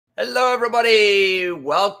Hello, everybody.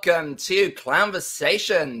 Welcome to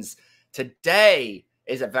Clownversations. Today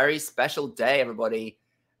is a very special day, everybody.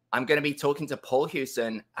 I'm going to be talking to Paul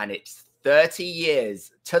Hooson, and it's 30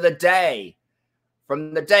 years to the day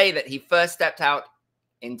from the day that he first stepped out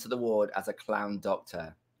into the ward as a clown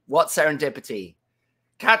doctor. What serendipity.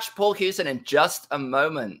 Catch Paul Hooson in just a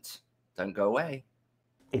moment. Don't go away.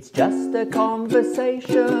 It's just a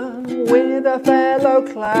conversation with a fellow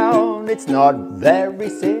clown. It's not very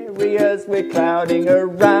serious, we're clowning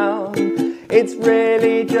around. It's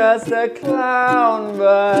really just a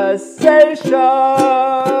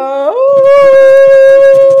clownversation.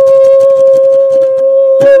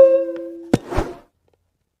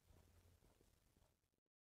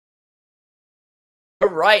 All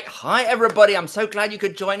right. Hi, everybody. I'm so glad you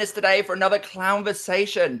could join us today for another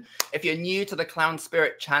Clownversation. If you're new to the Clown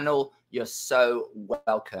Spirit channel, you're so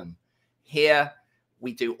welcome. Here,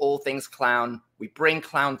 we do all things clown. We bring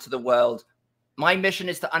clown to the world. My mission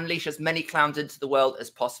is to unleash as many clowns into the world as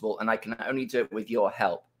possible, and I can only do it with your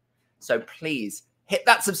help. So please hit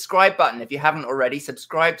that subscribe button if you haven't already.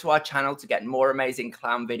 Subscribe to our channel to get more amazing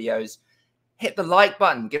clown videos. Hit the like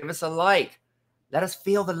button. Give us a like. Let us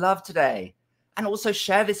feel the love today. And also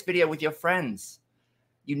share this video with your friends.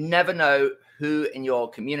 You never know who in your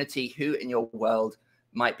community, who in your world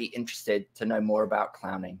might be interested to know more about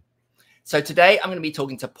clowning. So today I'm going to be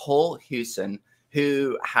talking to Paul Hooson,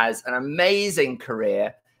 who has an amazing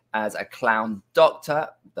career as a clown doctor,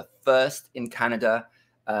 the first in Canada,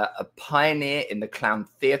 a pioneer in the clown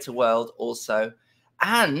theatre world also,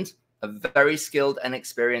 and a very skilled and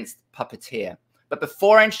experienced puppeteer. But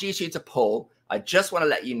before I introduce you to Paul, I just want to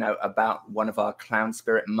let you know about one of our Clown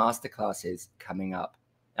Spirit Masterclasses coming up.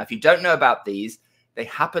 Now, if you don't know about these, they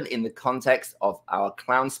happen in the context of our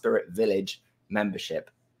Clown Spirit Village membership.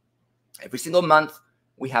 Every single month,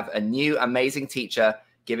 we have a new amazing teacher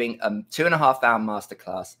giving a 2.5-hour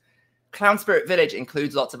masterclass. Clown Spirit Village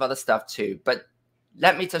includes lots of other stuff too, but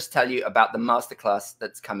let me just tell you about the masterclass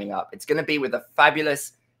that's coming up. It's going to be with a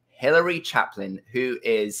fabulous Hilary Chaplin, who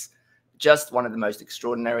is just one of the most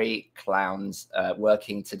extraordinary clowns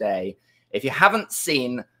working today. If you haven't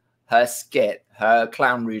seen her skit, her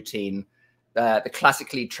clown routine, the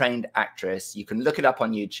classically trained actress, you can look it up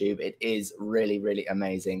on YouTube. It is really, really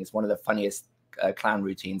amazing. It's one of the funniest clown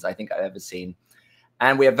routines I think I've ever seen.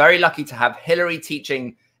 And we are very lucky to have Hilary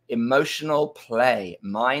teaching emotional play,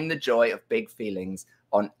 Mind the Joy of Big Feelings,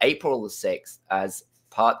 on April the 6th as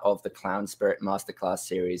part of the Clown Spirit Masterclass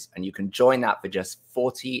series, and you can join that for just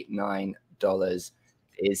 $49.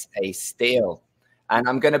 Is a steal. And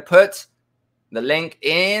I'm going to put the link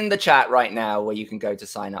in the chat right now where you can go to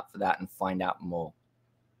sign up for that and find out more.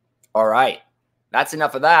 All right, that's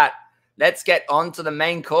enough of that. Let's get on to the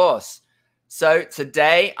main course. So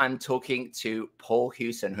today I'm talking to Paul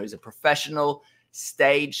Hooson, who's a professional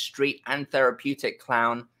stage, street, and therapeutic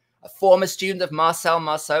clown, a former student of Marcel,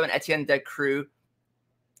 Marceau, and Etienne Decroux.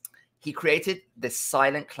 He created the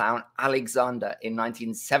silent clown Alexander in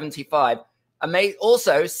 1975,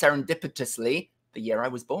 also serendipitously the year I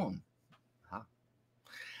was born.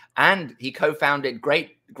 And he co-founded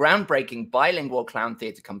groundbreaking bilingual clown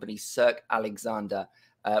theatre company Cirque Alexander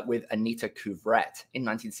with Anita Couvrette in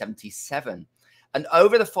 1977. And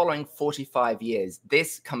over the following 45 years,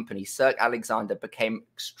 this company, Cirque Alexander, became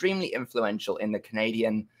extremely influential in the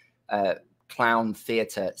Canadian clown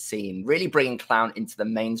theatre scene, really bringing clown into the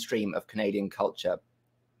mainstream of Canadian culture.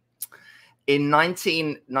 In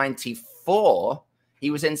 1994,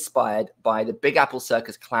 he was inspired by the Big Apple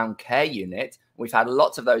Circus Clown Care Unit. We've had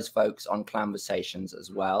lots of those folks on Clownversations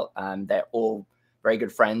as well, and they're all very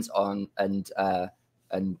good friends and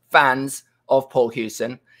fans of Paul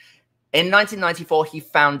Hooson. In 1994, he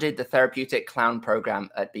founded the therapeutic clown program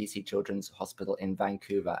at BC Children's Hospital in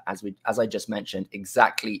Vancouver, as I just mentioned,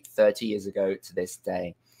 exactly 30 years ago to this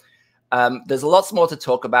day. There's lots more to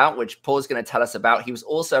talk about, which Paul's going to tell us about. He was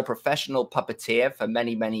also a professional puppeteer for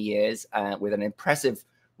many, many years with an impressive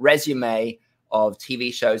resume of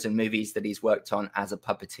TV shows and movies that he's worked on as a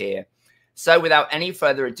puppeteer. So without any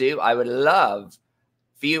further ado, I would love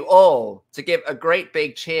for you all to give a great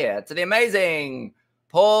big cheer to the amazing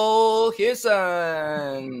Paul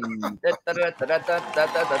Hooson.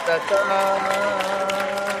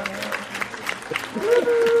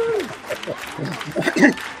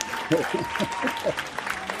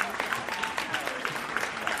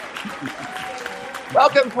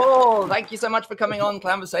 Welcome, Paul. Thank you so much for coming on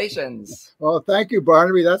Clownversations. Well, thank you,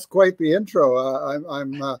 Barnaby. That's quite the intro.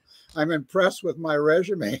 I'm impressed with my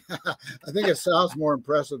resume. I think it sounds more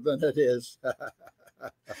impressive than it is.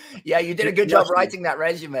 Yeah, you did a good job writing that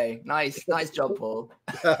resume. Nice job, Paul.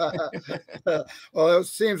 Well, it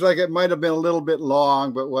seems like it might have been a little bit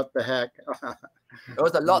long, but what the heck. There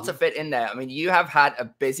was a lot to fit in there. I mean, you have had a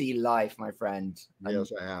busy life, my friend.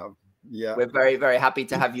 Yes, I have. Yeah. We're very, very happy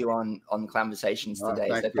to have you on Clownversations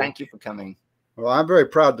today. Thank you for coming. Well, I'm very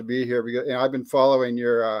proud to be here because I've been following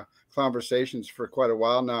your Clownversations for quite a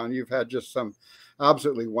while now, and you've had just some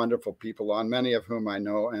absolutely wonderful people on, many of whom I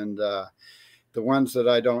know, and the ones that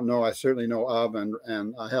I don't know, I certainly know of,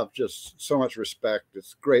 and I have just so much respect.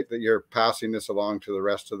 It's great that you're passing this along to the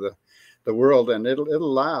rest of the world, and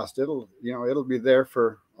it'll last. It'll be there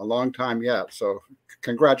for a long time yet. So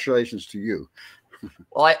congratulations to you.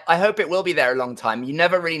 Well, I hope it will be there a long time. You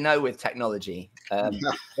never really know with technology. Well,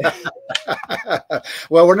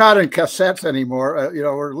 we're not in cassettes anymore.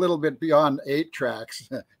 We're a little bit beyond 8 tracks.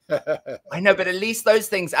 I know, but at least those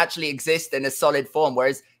things actually exist in a solid form.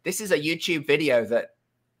 Whereas this is a YouTube video that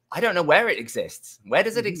I don't know where it exists. Where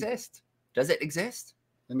does it exist? Does it exist?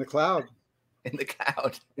 In the cloud. In the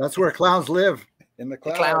cloud. That's where clowns live. In the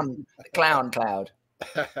cloud. The clown cloud.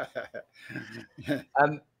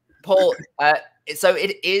 Paul, so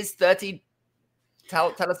it is 30.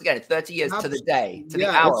 Tell us again. It's 30 years to the day, to the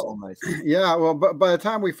hour almost. Yeah. Well, but by the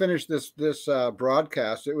time we finished this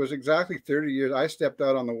broadcast, it was exactly 30 years. I stepped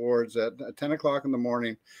out on the wards at 10 o'clock in the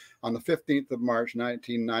morning on the 15th of March,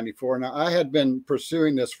 1994. Now, I had been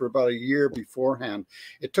pursuing this for about a year beforehand.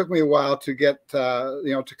 It took me a while to get,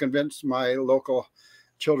 to convince my local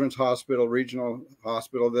children's hospital, regional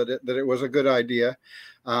hospital, that it was a good idea.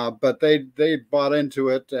 But they bought into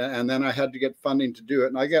it, and then I had to get funding to do it.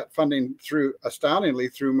 And I got funding astoundingly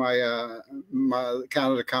through my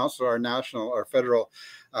Canada Council, our federal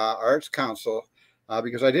arts council,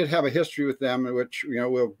 because I did have a history with them, which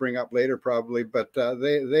we'll bring up later probably. But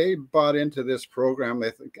they bought into this program,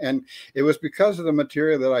 and it was because of the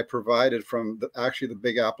material that I provided from the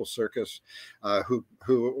Big Apple Circus, who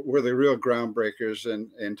were the real groundbreakers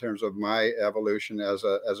in terms of my evolution as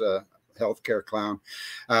a healthcare clown.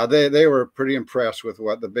 They were pretty impressed with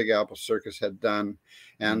what the Big Apple Circus had done.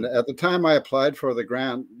 And at the time I applied for the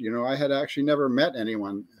grant, I had actually never met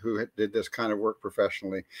anyone who did this kind of work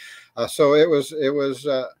professionally. So it was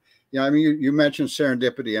you mentioned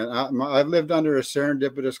serendipity, and I've lived under a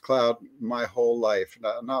serendipitous cloud my whole life,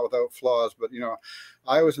 not without flaws, but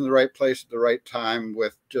I was in the right place at the right time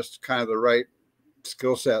with just kind of the right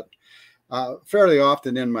skill set. Fairly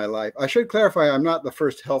often in my life. I should clarify, I'm not the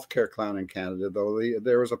first healthcare clown in Canada, though.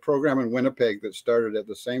 There was a program in Winnipeg that started at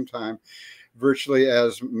the same time, virtually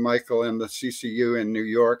as Michael and the CCU in New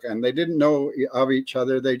York, and they didn't know of each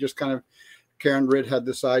other. They just kind of, Karen Ridd had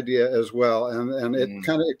this idea as well, and it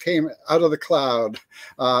kind of came out of the cloud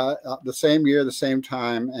the same year, the same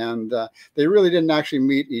time, and they really didn't actually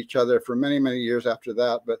meet each other for many, many years after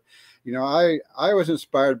that. But I was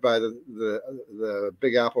inspired by the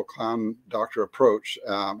Big Apple Clown Doctor approach,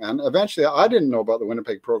 and eventually I didn't know about the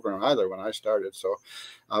Winnipeg program either when I started. So,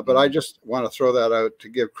 but I just want to throw that out to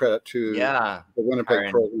give credit to the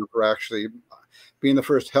Winnipeg program for actually being the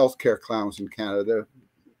first healthcare clowns in Canada. They're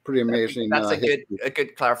pretty amazing. That's a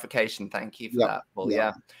good clarification. Thank you for that, Paul.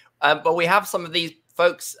 Yeah. But we have some of these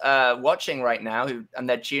folks watching right now and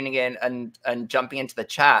they're tuning in and jumping into the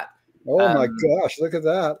chat. Oh my gosh! Look at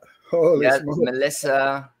that. Holy smokes.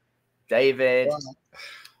 Melissa, David. Wow.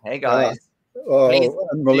 Hey guys. Please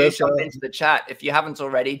Melissa, jump into the chat. If you haven't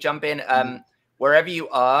already, jump in wherever you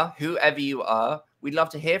are, whoever you are. We'd love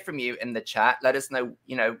to hear from you in the chat. Let us know,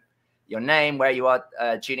 your name, where you are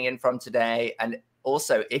tuning in from today. And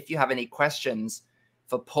also, if you have any questions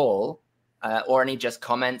for Paul or any just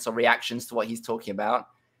comments or reactions to what he's talking about,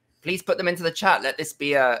 please put them into the chat. Let this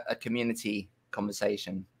be a community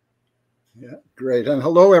conversation. Yeah, great. And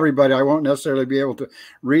hello, everybody. I won't necessarily be able to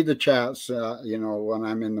read the chats, when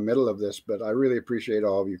I'm in the middle of this, but I really appreciate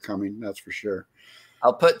all of you coming. That's for sure.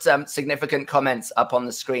 I'll put some significant comments up on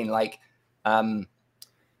the screen. Like, for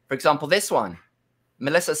example, this one.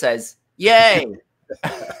 Melissa says, yay.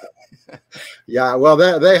 Yeah, well,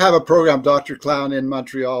 they have a program, Dr. Clown, in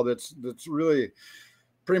Montreal that's really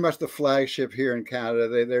pretty much the flagship here in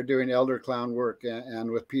Canada. They're doing elder clown work and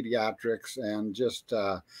with pediatrics and just...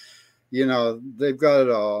 they've got it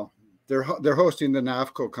all. They're hosting the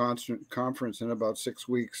NAFCO conference in about 6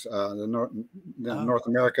 weeks. The North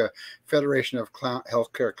America Federation of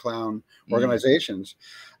Healthcare Clown Organizations,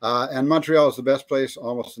 and Montreal is the best place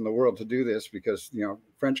almost in the world to do this because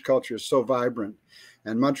French culture is so vibrant,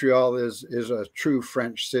 and Montreal is a true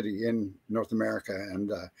French city in North America,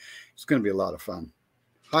 and it's going to be a lot of fun.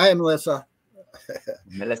 Hi, Melissa.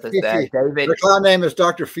 Melissa's there. David. Her clown name is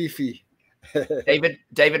Dr. Fifi. David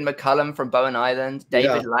McCullum from Bowen Island,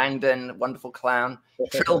 David Yeah. Langdon, wonderful clown,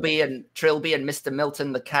 Trilby and Mr.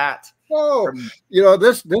 Milton the cat. Oh, you know,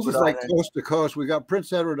 this is Edward like Island. coast to coast. We got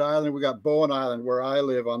Prince Edward Island, we got Bowen Island, where I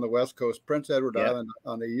live on the west coast, Prince Edward Yeah. Island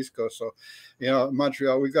on the east coast. So, you know,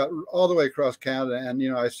 Montreal, we've got all the way across Canada, and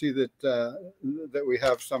you know, I see that that we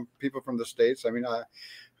have some people from the States. I mean,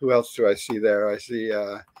 who else do I see there? I see.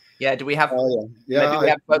 Yeah, do we have? Yeah, maybe we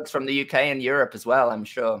have folks from the UK and Europe as well. I'm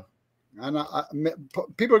sure. And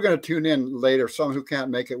people are going to tune in later. Some who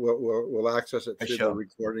can't make it will access it through the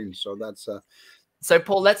recording. So that's. So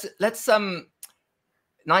Paul, let's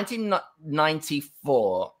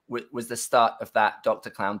 1994 was the start of that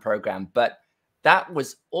Dr. Clown program, but that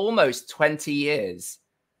was almost 20 years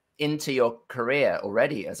into your career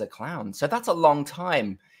already as a clown. So that's a long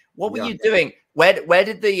time. What were you doing? Where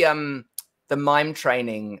did the mime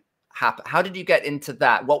training happen? How did you get into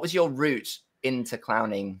that? What was your route into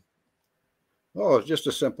clowning? Oh, it's just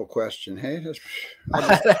a simple question. Hey,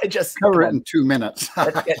 just cover it in 2 minutes.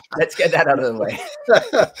 let's get that out of the way.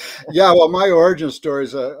 Yeah, well, my origin story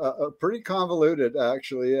is pretty convoluted,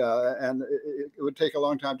 actually, and it would take a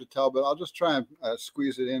long time to tell, but I'll just try and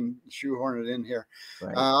squeeze it in, shoehorn it in here.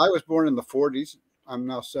 Right. I was born in the 40s. I'm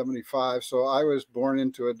now 75, so I was born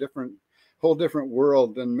into a whole different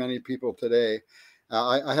world than many people today.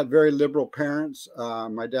 I had very liberal parents.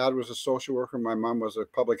 My dad was a social worker. My mom was a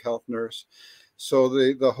public health nurse. So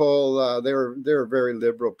the whole they were very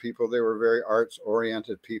liberal people. They were very arts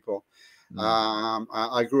oriented people.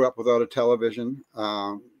 I grew up without a television,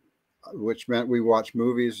 which meant we watched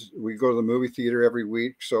movies. We go to the movie theater every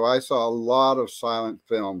week. So I saw a lot of silent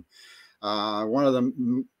film. One of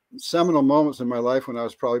the seminal moments in my life when I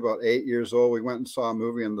was probably about 8 years old, we went and saw a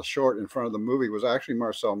movie, and the short in front of the movie was actually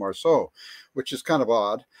Marceau, which is kind of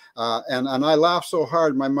odd. And I laughed so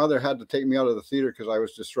hard, my mother had to take me out of the theater because I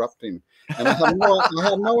was disrupting. And I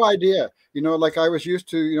had no idea, you know, like I was used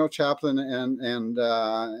to, you know, Chaplin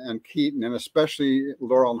and Keaton, and especially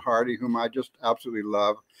Laurel and Hardy, whom I just absolutely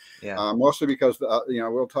love. Yeah. Mostly because, you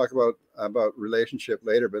know, we'll talk about relationship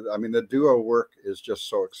later, but I mean, the duo work is just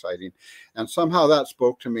so exciting. And somehow that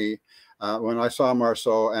spoke to me when I saw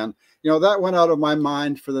Marceau. And, you know, that went out of my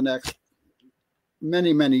mind for the next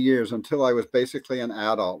many, many years until I was basically an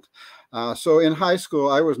adult. So in high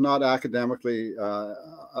school, I was not academically,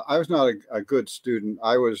 I was not a good student.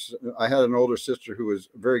 I had an older sister who was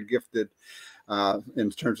very gifted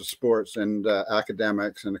in terms of sports and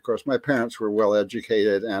academics. And of course, my parents were well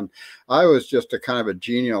educated, and I was just a kind of a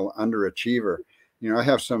genial underachiever. You know, I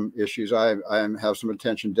have some issues. I have some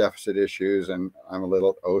attention deficit issues, and I'm a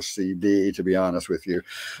little OCD, to be honest with you.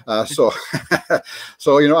 So,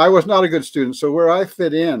 you know, I was not a good student. So where I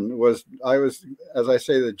fit in was, I was, as I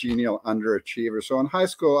say, the genial underachiever. So in high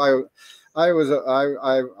school, I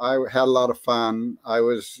had a lot of fun. I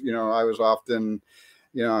was often,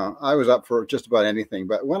 you know, I was up for just about anything.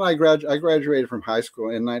 But when I graduated from high school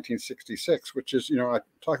in 1966, which is, you know, I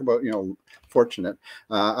talk about, you know, fortunate.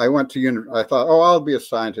 I went to I thought, oh, I'll be a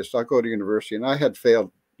scientist. I'll go to university. And I had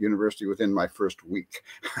failed university within my first week,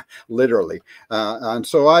 literally. And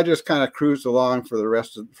so I just kind of cruised along for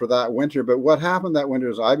that winter. But what happened that winter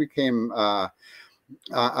is I became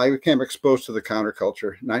exposed to the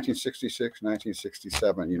counterculture, 1966,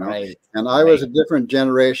 1967, you know, right. And I was a different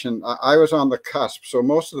generation. I was on the cusp. So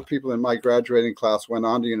most of the people in my graduating class went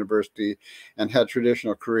on to university and had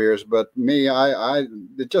traditional careers. But me,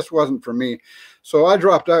 it just wasn't for me. So I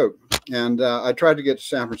dropped out, and I tried to get to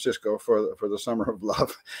San Francisco for the summer of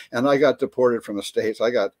love. And I got deported from the States.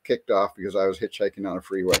 I got kicked off because I was hitchhiking on a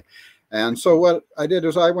freeway. And so what I did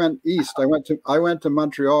was I went east. I went to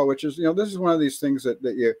Montreal, which is, you know, this is one of these things that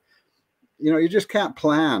you know, you just can't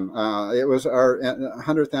plan. It was our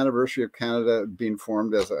 100th anniversary of Canada being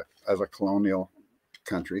formed as a colonial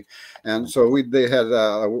country, and so they had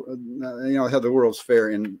had the World's Fair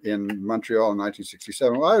in Montreal in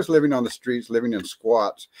 1967. Well, I was living on the streets, living in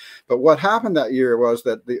squats. But what happened that year was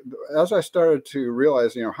that as I started to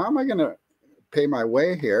realize, you know, how am I going to pay my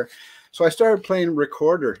way here? So I started playing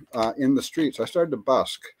recorder in the streets. I started to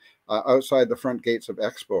busk outside the front gates of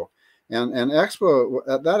Expo. And Expo,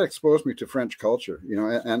 that exposed me to French culture, you know,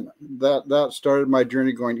 and that started my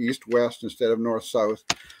journey going east-west instead of north-south,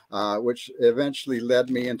 which eventually led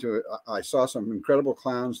me into, I saw some incredible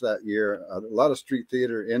clowns that year, a lot of street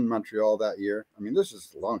theater in Montreal that year. I mean, this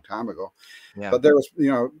is a long time ago. Yeah. But there was,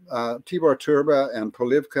 you know, Tibor Turba and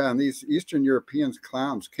Polivka and these Eastern European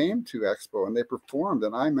clowns came to Expo and they performed,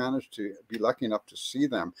 and I managed to be lucky enough to see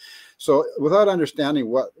them. So without understanding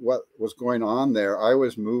what was going on there, I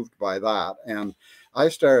was moved by that. And I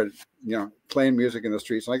started, you know, playing music in the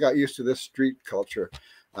streets, and I got used to this street culture.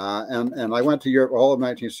 And I went to Europe all of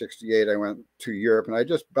 1968. I went to Europe, and I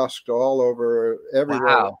just busked all over everywhere.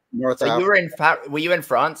 Wow. North So Africa. were you in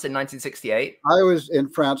France in 1968? I was in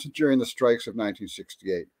France during the strikes of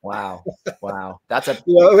 1968. Wow. Wow. That's a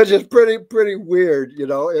which is pretty weird. It's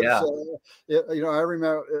yeah. I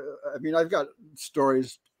remember. I mean, I've got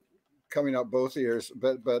stories coming up both ears,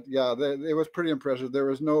 but yeah, it was pretty impressive. There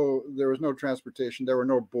was no transportation. There were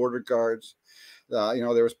no border guards.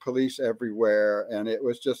 There was police everywhere, and it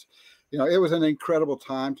was just, it was an incredible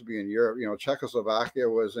time to be in Europe. Czechoslovakia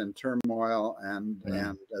was in turmoil, and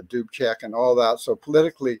Dubček and all that. So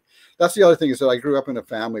politically, that's the other thing, is that I grew up in a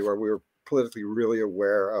family where we were politically really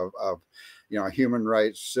aware of human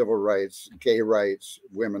rights, civil rights, gay rights,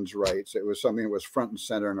 women's rights. It was something that was front and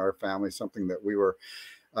center in our family, something that we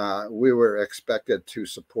were expected to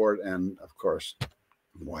support, and of course,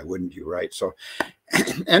 why wouldn't you, right? So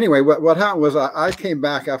anyway, what happened was I came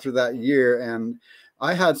back after that year, and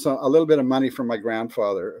I had a little bit of money from my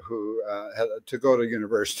grandfather, who had to go to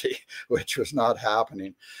university, which was not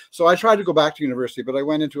happening. So I tried to go back to university, but I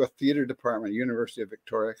went into a theater department, University of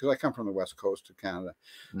Victoria, because I come from the west coast of Canada.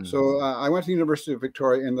 So I went to University of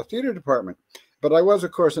Victoria in the theater department. But I was,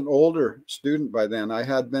 of course, an older student by then. I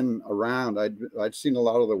had been around. I'd seen a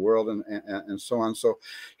lot of the world and so on. So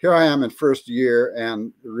here I am in first year,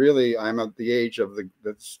 and really I'm at the age of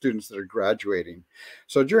the students that are graduating.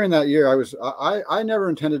 So during that year, I never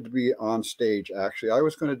intended to be on stage, actually. I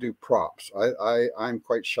was going to do props. I'm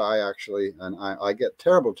quite shy, actually, and I get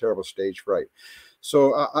terrible stage fright.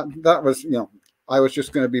 So that was, I was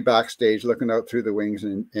just going to be backstage, looking out through the wings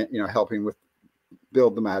and helping with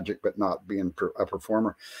build the magic, but not being a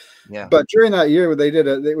performer. Yeah. But during that year,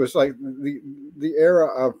 it was like the era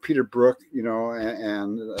of Peter Brook,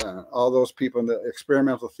 and all those people in the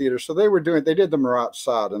experimental theater. So they did the Marat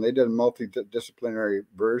Sade, and they did a multidisciplinary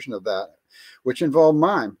version of that, which involved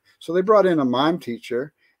mime. So they brought in a mime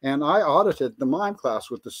teacher, and I audited the mime class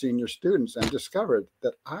with the senior students and discovered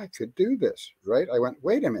that I could do this, right? I went,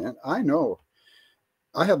 wait a minute,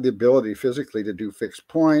 I have the ability physically to do fixed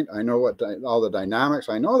point. I know all the dynamics.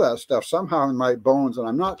 I know that stuff somehow in my bones, and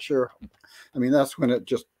I'm not sure. I mean, that's when it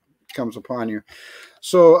just comes upon you.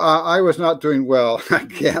 So I was not doing well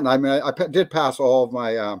again. I mean, I did pass all of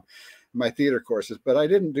my theater courses, but I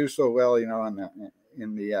didn't do so well, in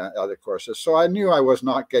the other courses. So I knew I was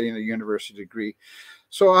not getting a university degree.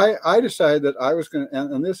 So I decided that I was going to,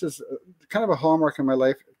 and this is kind of a hallmark in my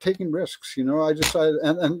life, taking risks. I decided,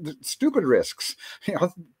 and stupid risks.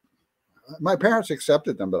 My parents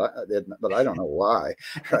accepted them, but I don't know why,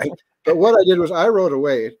 right? But what I did was I wrote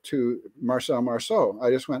away to Marceau. I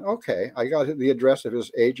just went, okay. I got the address of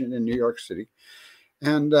his agent in New York City,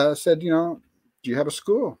 and said, do you have a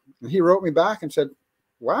school? And he wrote me back and said,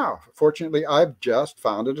 wow, fortunately, I've just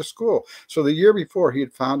founded a school. So the year before, he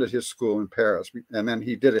had founded his school in Paris, and then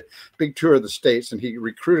he did a big tour of the States, and he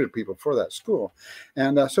recruited people for that school.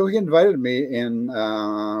 And so he invited me in,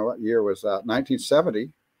 what year was that?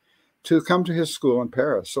 1970, to come to his school in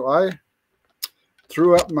Paris. So I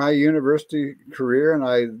threw up my university career, and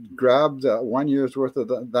I grabbed 1 year's worth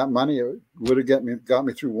of that money. It would have got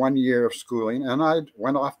me through 1 year of schooling, and I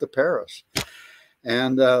went off to Paris.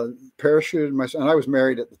 And parachuted myself, and I was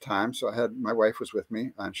married at the time, so my wife was with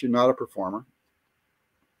me, and she's not a performer.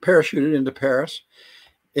 Parachuted into Paris,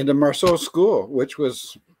 into Marceau school, which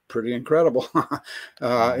was pretty incredible.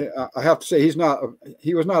 I have to say,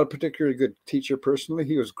 he was not a particularly good teacher personally.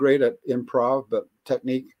 He was great at improv, but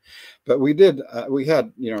technique. But we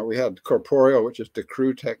had corporeal, which is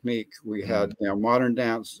Decroux technique. We had modern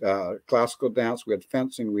dance, classical dance. We had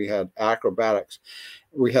fencing. We had acrobatics.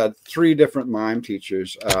 We had 3 different mime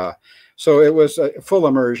teachers. So it was a full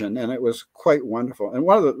immersion, and it was quite wonderful. And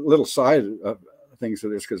one of the little side things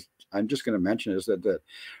of this, because I'm just going to mention, is that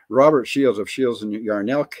Robert Shields of Shields and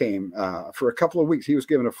Yarnell came for a couple of weeks. He was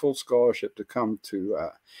given a full scholarship to come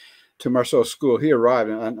to Marceau school. He arrived,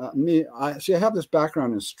 and I have this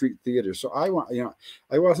background in street theater, so I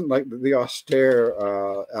wasn't like the austere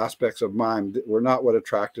aspects of mime were not what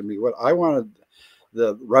attracted me. What I wanted,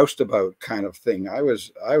 the roustabout kind of thing. I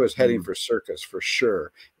was heading for circus for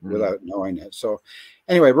sure, without knowing it. So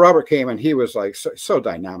anyway, Robert came, and he was like so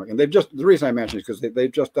dynamic. And the reason I mentioned it is because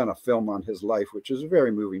they've just done a film on his life, which is a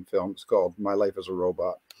very moving film. It's called My Life as a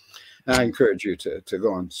Robot. And I encourage you to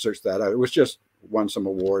go and search that out. It was just won some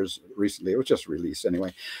awards recently. It was just released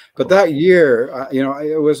anyway. But that year,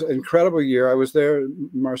 it was an incredible year. I was there,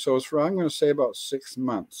 Marceau's, for, I'm going to say, about 6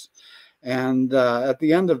 months. And at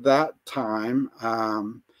the end of that time,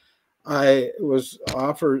 I was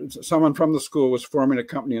offered, someone from the school was forming a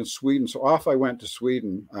company in Sweden. So off I went to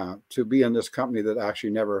Sweden to be in this company that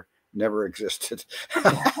actually never never existed.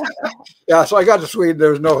 Yeah, so I got to Sweden.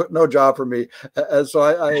 There was no job for me, and so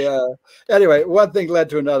anyway, one thing led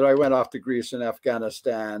to another. I went off to Greece and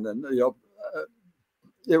Afghanistan, and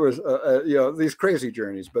it was these crazy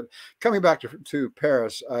journeys. But coming back to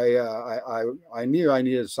Paris, I knew I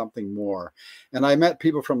needed something more, and I met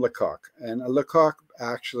people from Lecoq, and Lecoq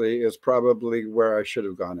actually is probably where I should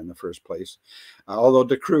have gone in the first place. Although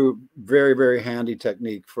Decroux, very, very handy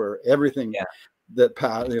technique for everything. Yeah. That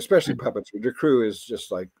especially puppetry. Decroux is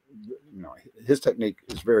just like, his technique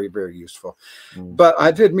is very, very useful. But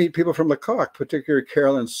I did meet people from Lecoq, particularly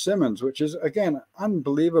Caroline Simonds, which is, again,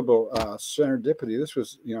 unbelievable serendipity. This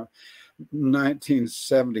was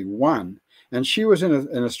 1971, and she was in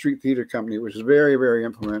a street theater company which is very, very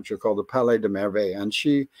influential, called the Palais de Merveilles, and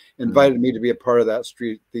she invited me to be a part of that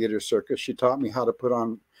street theater circus. She taught me how to put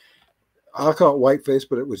on, I'll call it whiteface,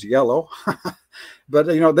 but it was yellow. But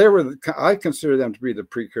I consider them to be the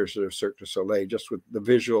precursor of Cirque du Soleil, just with the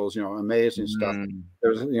visuals, amazing stuff. There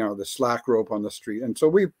was the slack rope on the street, and so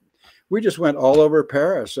we just went all over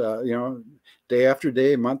Paris, day after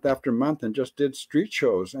day, month after month, and just did street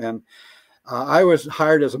shows. And I was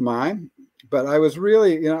hired as a mime, but I was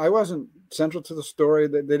really, I wasn't central to the story.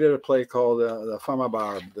 They did a play called the Femme à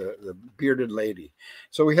Barbe, the bearded lady.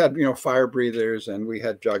 So we had fire breathers, and we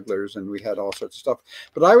had jugglers, and we had all sorts of stuff.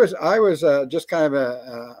 But I was just kind of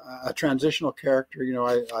a transitional character.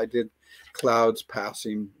 I did clouds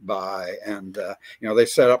passing by, and they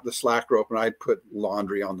set up the slack rope, and I'd put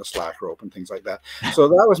laundry on the slack rope and things like that. So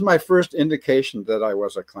that was my first indication that I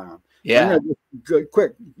was a clown. Yeah.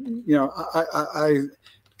 Quick, I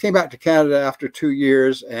came back to Canada after 2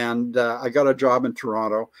 years, and I got a job in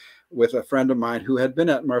Toronto with a friend of mine who had been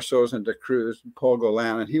at Marceau's and Decroux, Paul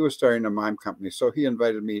Golan, and he was starting a mime company. So he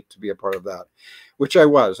invited me to be a part of that, which I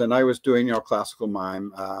was. And I was doing, classical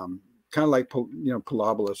mime, kind of like,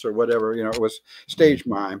 Pilobolus or whatever, it was stage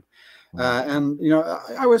mime. And,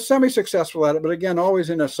 I was semi-successful at it, but again, always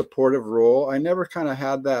in a supportive role. I never kind of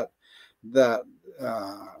had that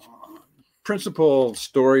principal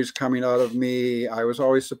stories coming out of me. I was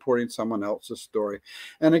always supporting someone else's story.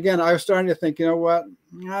 And again, I was starting to think, what,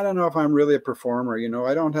 I don't know if I'm really a performer.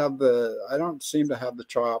 I don't seem to have the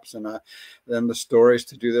chops and the stories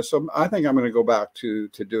to do this. So I think I'm going to go back to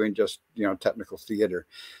doing just, technical theater.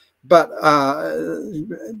 But,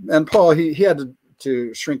 and Paul, he had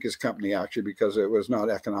to shrink his company actually because it was not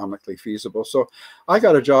economically feasible. So I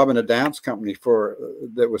got a job in a dance company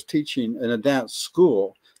that was teaching in a dance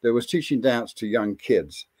school that was teaching dance to young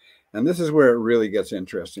kids. And this is where it really gets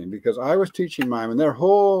interesting, because I was teaching mime, and they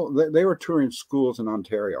were touring schools in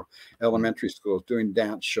Ontario, elementary schools, doing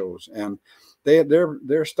dance shows. And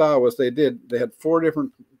their style was they had 4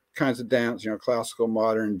 different kinds of dance, classical,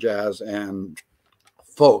 modern, jazz, and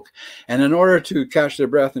folk. And in order to catch their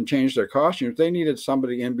breath and change their costumes, they needed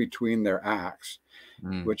somebody in between their acts,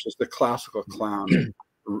 which is the classical clown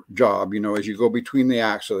job, as you go between the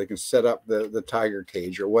acts so they can set up the tiger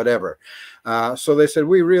cage or whatever. So they said,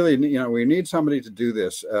 we really, we need somebody to do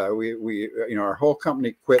this. Our whole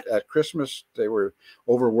company quit at Christmas. They were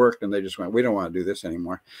overworked, and they just went, we don't want to do this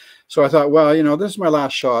anymore. So I thought, well, this is my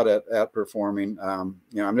last shot at performing.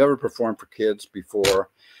 I've never performed for kids before.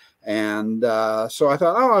 And so I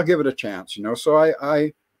thought, I'll give it a chance, So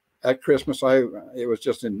I at Christmas, it was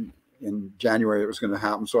just in January it was going to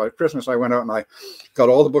happen. So at Christmas, I went out and I got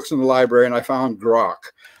all the books in the library, and I found Grok,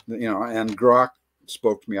 and Grok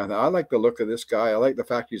spoke to me. I thought, I like the look of this guy. I like the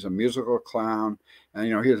fact he's a musical clown. And,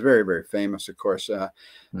 he was very, very famous, of course.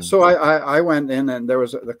 So I went in, and there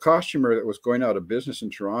was the costumer that was going out of business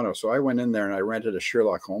in Toronto. So I went in there and I rented a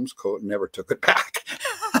Sherlock Holmes coat and never took it back.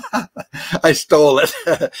 I stole it,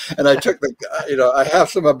 and I took I have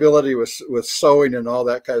some ability with sewing and all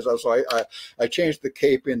that kind of stuff. So I changed the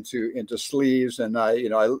cape into sleeves, and I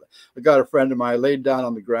got a friend of mine, laid down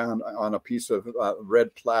on the ground on a piece of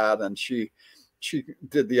red plaid, and she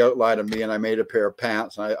did the outline of me, and I made a pair of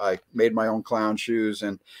pants, and I made my own clown shoes,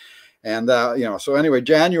 and so anyway,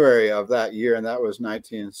 January of that year, and that was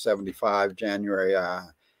 1975, January.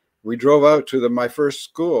 We drove out to my first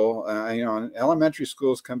school. And elementary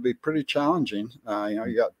schools can be pretty challenging.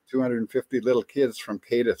 You got 250 little kids from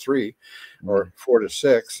K to 3 or 4 to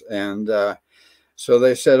 6. And so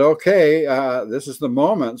they said, okay, this is the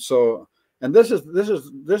moment. So, and this is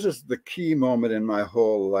the key moment in my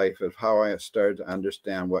whole life of how I started to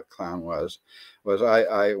understand what clown was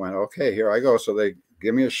I went, okay, here I go. So they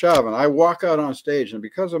give me a shove, and I walk out on stage. And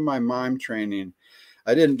because of my mime training,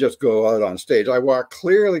 I didn't just go out on stage. I walked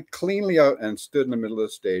cleanly out and stood in the middle of the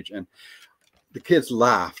stage, and the kids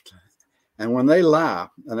laughed. And when they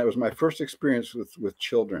laughed, and it was my first experience with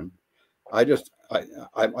children, I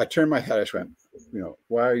turned my head. I just went,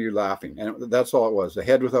 why are you laughing? And that's all it was. The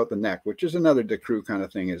head without the neck, which is another Decroux kind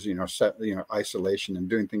of thing, is, isolation and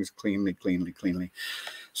doing things cleanly.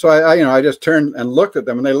 So I just turned and looked at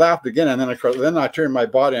them, and they laughed again. And then I turned my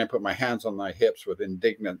body and put my hands on my hips with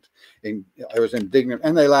I was indignant,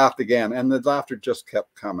 and they laughed again, and the laughter just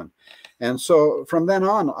kept coming. And so from then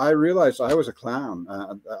on, I realized I was a clown.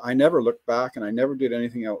 I never looked back, and I never did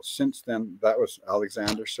anything else since then. That was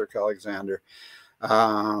Cirque Alexander.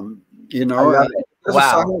 I was a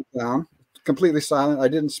silent clown, completely silent. I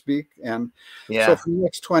didn't speak, and so for the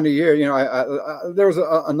next 20 years, there was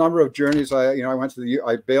a number of journeys. I went to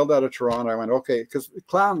I bailed out of Toronto. I went, okay, because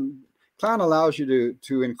clown allows you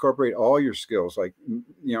to incorporate all your skills, like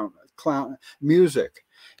clown music,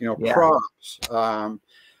 props.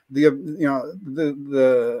 You're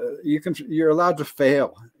allowed to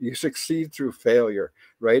fail. You succeed through failure,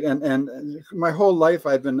 right? And my whole life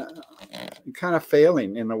I've been kind of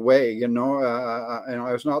failing in a way.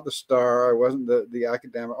 I was not the star. I wasn't the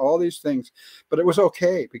academic. All these things, but it was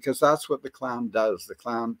okay, because that's what the clown does. The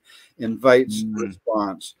clown invites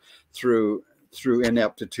response through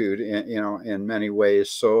ineptitude, in many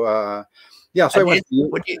ways. So So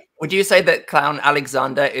would you say that Clown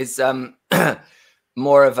Alexander is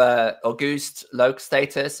more of a Auguste Loc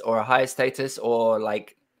status, or a higher status, or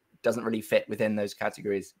like doesn't really fit within those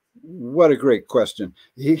categories? What a great question.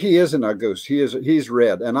 He is an Auguste. He's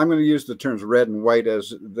red, and I'm going to use the terms red and white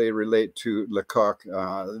as they relate to Lecoq.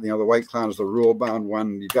 The white clown is the rule-bound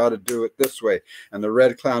one. You got to do it this way, and the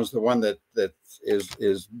red clown is the one that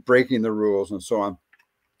is breaking the rules, and so on.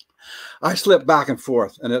 I slip back and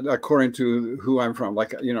forth, and according to who I'm from,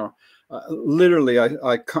 literally, and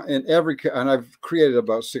I've created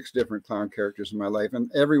about 6 different clown characters in my life,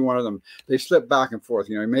 and every one of them, they slip back and forth.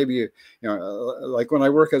 Maybe like when I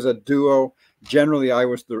work as a duo, generally I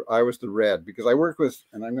was the red, because I work with,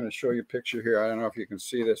 and I'm going to show you a picture here. I don't know if you can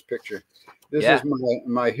see this picture. This is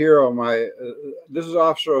my hero. This is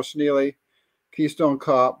Officer O'Sneeley, Keystone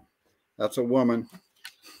Kop. That's a woman.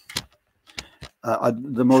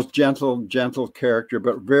 The most gentle character,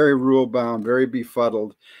 but very rule bound, very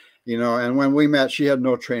befuddled. And when we met, she had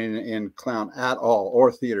no training in clown at all,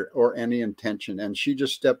 or theater, or any intention. And she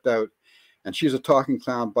just stepped out, and she's a talking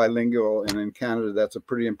clown, bilingual. And in Canada, that's a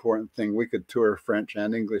pretty important thing. We could tour French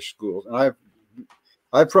and English schools. And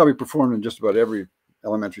I've probably performed in just about every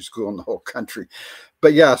elementary school in the whole country.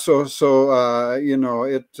 But yeah, that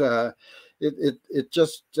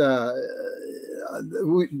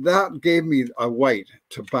gave me a white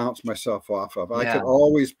to bounce myself off of. I could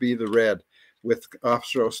always be the red with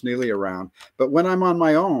Officer O'Sneeley around, but when I'm on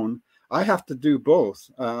my own, I have to do both,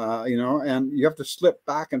 and you have to slip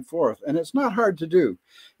back and forth, and it's not hard to do,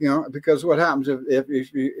 because what happens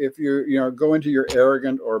if you go into your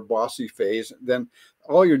arrogant or bossy phase, then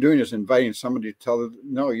all you're doing is inviting somebody to tell them,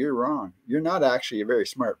 no, you're wrong. You're not actually a very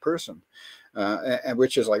smart person. And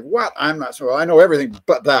which is like, what? I'm not, so I know everything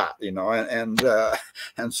but that,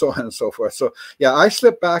 and so on and so forth. So yeah, I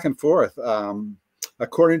slip back and forth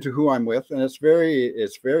according to who I'm with, and it's very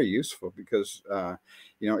useful, because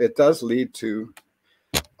it does lead to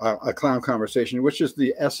a clown conversation, which is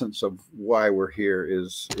the essence of why we're here.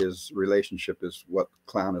 Is relationship is what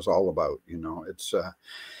clown is all about.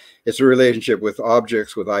 It's a relationship with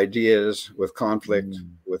objects, with ideas, with conflict,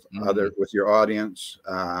 with your audience.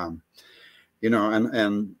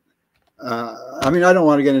 I mean, I don't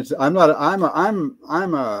want to get into, I'm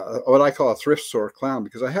a what I call a thrift store clown,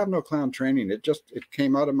 because I have no clown training. It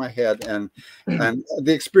came out of my head, and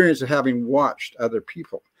the experience of having watched other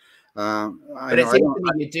people. But it seems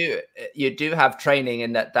to me you do have training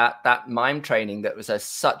in that mime training that was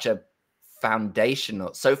such a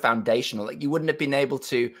foundational, like you wouldn't have been able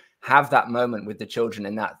to have that moment with the children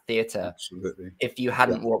in that theater if you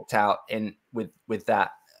hadn't walked out with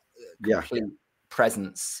that complete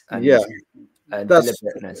presence and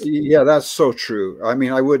deliberateness. That's so true. I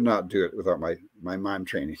mean, I would not do it without my mime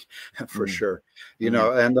training for sure.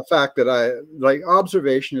 And the fact that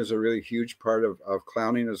observation is a really huge part of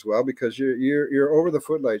clowning as well, because you're over the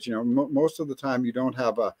footlights. Most of the time you don't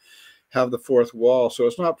have the fourth wall, so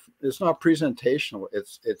it's not presentational.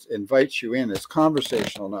 It invites you in. It's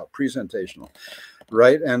conversational, not presentational,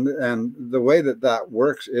 right? And the way that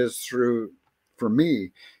works is through, for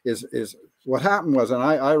me, is what happened was, and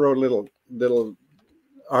I wrote a little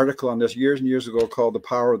article on this years and years ago called The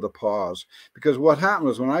Power of the Pause, because what happened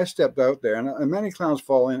was, when I stepped out there, and many clowns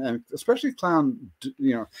fall in, and especially clown,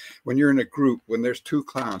 when you're in a group, when there's 2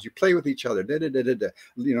 clowns, you play with each other,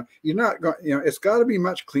 you're not going, it's got to be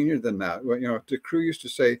much cleaner than that. Decroux used to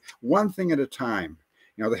say, one thing at a time.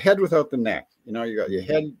 You know, the head without the neck. You know, you got your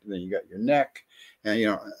head, then you got your neck, and you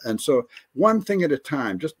know, and so one thing at a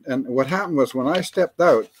time. And what happened was when I stepped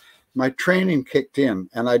out, my training kicked in,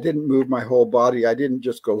 and I didn't move my whole body. I didn't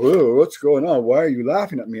just go, "Oh, what's going on? Why are you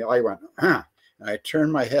laughing at me?" I went, "Huh." And I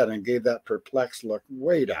turned my head and gave that perplexed look.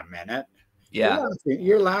 Wait a minute. Yeah.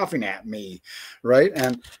 You're laughing at me, right?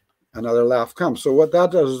 And another laugh comes. So what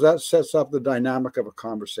that does is that sets up the dynamic of a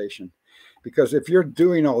conversation. Because if you're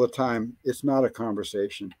doing all the time, it's not a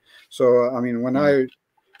conversation. So, I mean, when I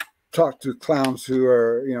talk to clowns who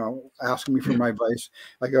are, you know, asking me for my advice,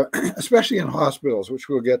 I go, especially in hospitals, which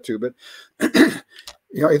we'll get to, but,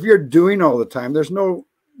 you know, if you're doing all the time, there's no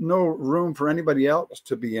room for anybody else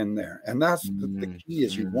to be in there. And that's the key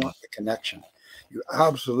is you want the connection. You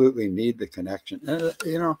absolutely need the connection. And,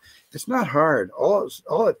 you know, it's not hard. All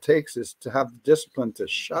it takes is to have the discipline to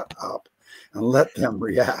shut up and let them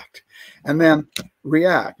react, and then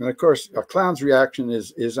react. And of course, a clown's reaction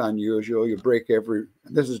is unusual. You break every.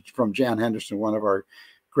 This is from Jan Henderson, one of our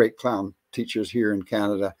great clown teachers here in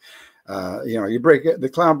Canada. You know, the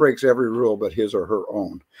clown breaks every rule but his or her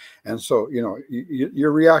own, and so you know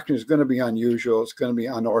your reaction is going to be unusual. It's going to be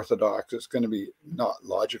unorthodox. It's going to be not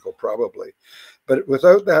logical, probably, but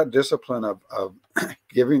without that discipline of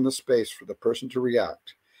giving the space for the person to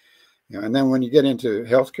react. You know, and then when you get into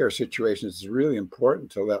healthcare situations, it's really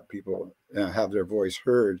important to let people have their voice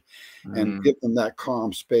heard and give them that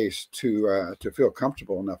calm space to feel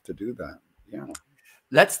comfortable enough to do that. Yeah.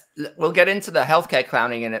 We'll get into the healthcare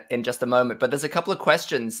clowning in just a moment, but there's a couple of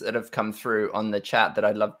questions that have come through on the chat that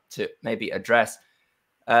I'd love to maybe address.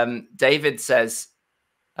 David says,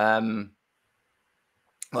 well,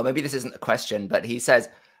 maybe this isn't a question, but he says,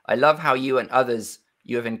 I love how you and others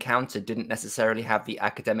you have encountered didn't necessarily have the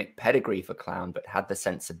academic pedigree for clown, but had the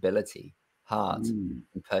sensibility, heart, and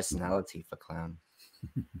personality for clown.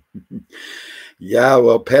 Yeah,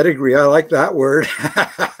 well, pedigree, I like that word.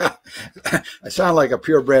 I sound like a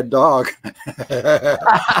purebred dog. I'm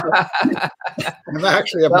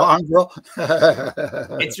actually a mongrel.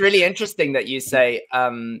 It's really interesting that you say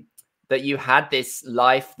that you had this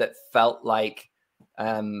life that felt like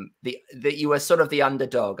that you were sort of the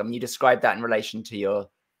underdog. I mean, you described that in relation to your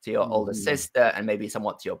older sister and maybe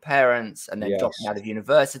somewhat to your parents, and then dropping out of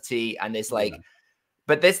university, and this like,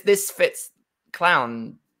 but this fits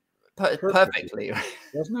clown perfectly,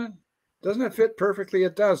 doesn't it? Doesn't it fit perfectly?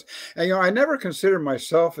 It does. And you know, I never consider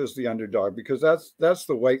myself as the underdog, because that's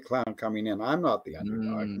the white clown coming in. I'm not the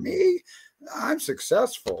underdog. Me, I'm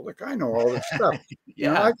successful. Look, I know all this stuff. You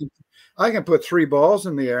know, I can put 3 balls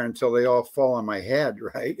in the air until they all fall on my head,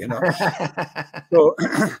 right? You know. So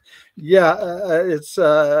yeah, it's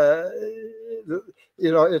you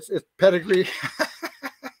know, it's pedigree.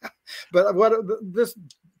 But what this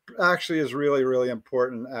actually is really, really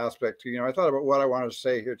important aspect. You know, I thought about what I wanted to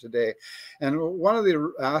say here today, and one of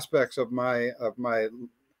the aspects of my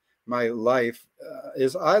life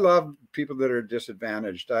is I love people that are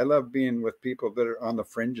disadvantaged. I love being with people that are on the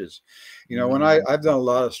fringes. You know, when I've done a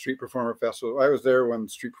lot of street performer festivals. I was there when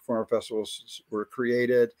street performer festivals were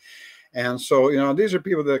created. And so, you know, these are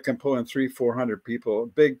people that can pull in 300-400 people,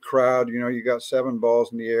 big crowd. You know, you got 7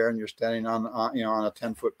 balls in the air and you're standing on you know, on a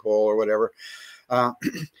 10-foot pole or whatever.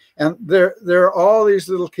 And there are all these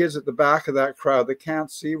little kids at the back of that crowd that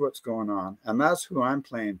can't see what's going on. And that's who I'm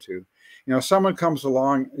playing to. You know, someone comes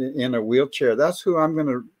along in a wheelchair, that's who I'm going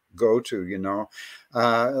to go to, you know.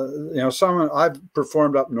 You know, I've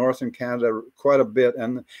performed up north in Canada quite a bit,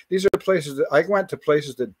 and these are places that I went to,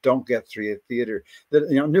 places that don't get theater.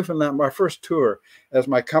 That, you know, Newfoundland, my first tour as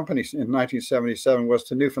my company in 1977 was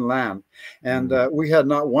to Newfoundland, and we had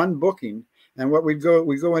not one booking. And what we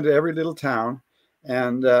go into every little town,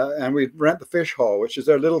 and we'd rent the fish hall, which is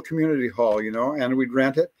their little community hall, you know, and we'd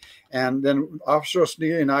rent it. And then Officer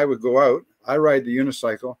O'Sneeley and I would go out. I ride the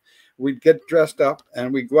unicycle. We'd get dressed up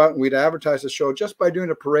and we'd go out and we'd advertise the show just by doing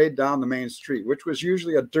a parade down the main street, which was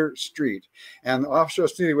usually a dirt street. And Officer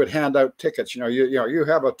O'Sneeley would hand out tickets. You know, you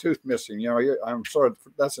have a tooth missing. You know, I'm sorry,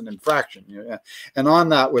 that's an infraction. You know? And on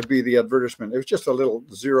that would be the advertisement. It was just a little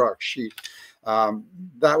Xerox sheet.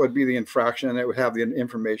 That would be the infraction, and it would have the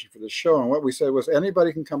information for the show. And what we said was,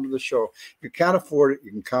 anybody can come to the show. If you can't afford it,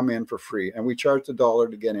 you can come in for free. And we charged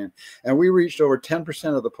 $1 to get in. And we reached over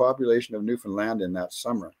 10% of the population of Newfoundland in that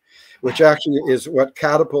summer, which actually is what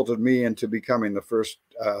catapulted me into becoming the first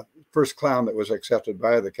clown that was accepted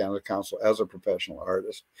by the Canada Council as a professional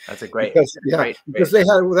artist. That's a great, because they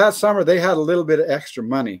had, that summer they had a little bit of extra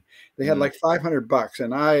money. They had like $500,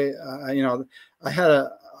 and I you know, I had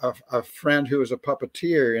a friend who was a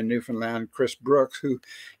puppeteer in Newfoundland, Chris Brooks,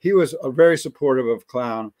 he was very supportive of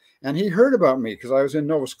clown. And he heard about me because I was in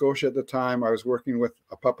Nova Scotia at the time. I was working with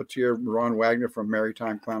a puppeteer, Ron Wagner from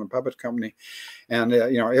Maritime Clown and Puppet Company. And,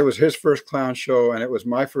 you know, it was his first clown show and it was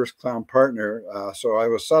my first clown partner. So I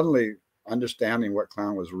was suddenly understanding what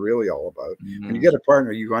clown was really all about. When you get a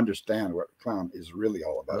partner, you understand what clown is really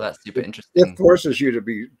all about. Well, that's super interesting. It forces you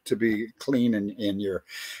to be clean in your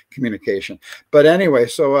communication. But anyway,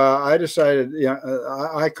 so I decided,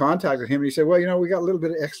 I contacted him and he said, well, you know, we got a little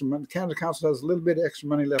bit of extra money. Canada Council has a little bit of extra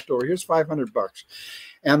money left over. Here's $500.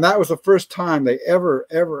 And that was the first time they ever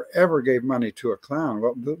gave money to a clown.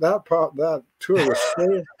 Well, that tour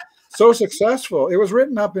was so successful. It was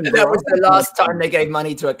written up in. That was the last time they gave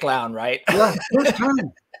money to a clown, right? Yeah, first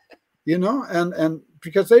time. You know, and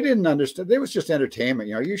because they didn't understand, it was just entertainment.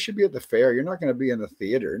 You know, you should be at the fair. You're not going to be in the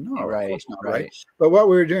theater. No, right, of course not, right. But what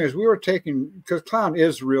we were doing is we were taking, because clown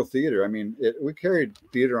is real theater. I mean, we carried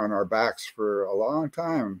theater on our backs for a long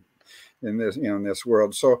time in this, you know, in this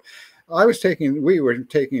world. So we were taking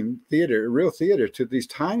real theater to these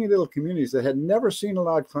tiny little communities that had never seen a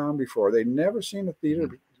live clown before. They'd never seen a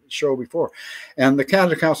theater show before. And the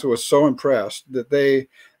Canada Council was so impressed that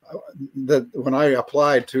when I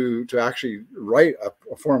applied to actually write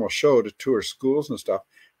a formal show to tour schools and stuff,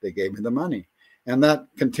 they gave me the money. And that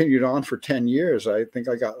continued on for 10 years. I think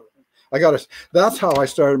that's how I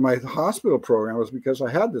started my hospital program, was because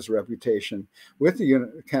I had this reputation with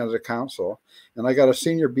the Canada Council, and I got a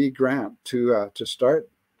Senior B grant to start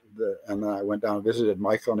and then I went down and visited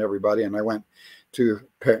Michael and everybody, and I went to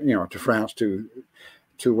France to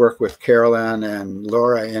work with Caroline and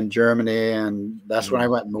Laura in Germany. And that's when I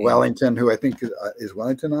went in Wellington, who I think is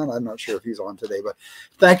Wellington on? I'm not sure if he's on today, but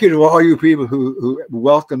thank you to all you people who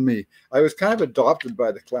welcomed me. I was kind of adopted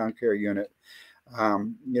by the Clown Care Unit,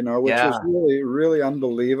 you know, which was really, really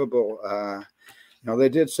unbelievable. You know, they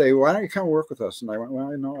did say, why don't you come work with us? And I went,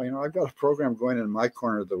 well, you know, I've got a program going in my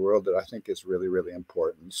corner of the world that I think is really, really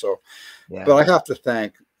important. So, but I have to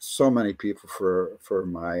thank so many people for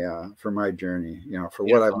my journey, you know, for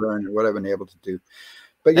what I've learned and what I've been able to do.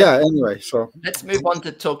 But yeah, anyway, so let's move on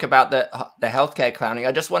to talk about the healthcare clowning.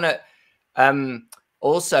 I just want to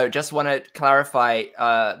also clarify,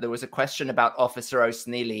 there was a question about Officer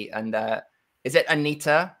O'Sneeley, and is it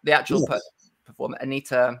Anita, the actual performer?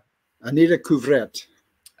 Anita Couvrette.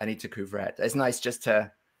 Anita Couvrette. It's nice just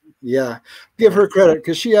to give her credit,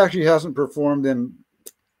 because she actually hasn't performed in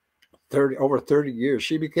over 30 years.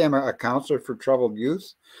 She became a counselor for troubled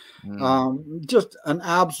youth. Just an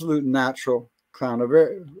absolute natural clown, a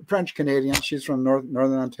very French Canadian. She's from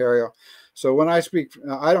Northern Ontario. So when I speak,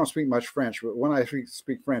 I don't speak much French, but when I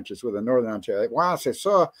speak French, it's with a Northern Ontario. Wow, c'est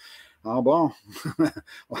ça. Oh bon. You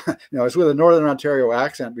know, it's with a Northern Ontario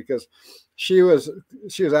accent, because she was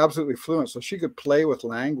absolutely fluent, so she could play with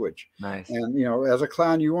language. Nice. And you know, as a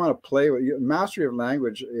clown, you want to play with mastery of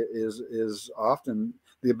language is often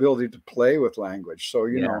the ability to play with language. So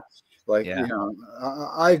you know, like you know,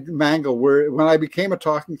 I mangle word. When I became a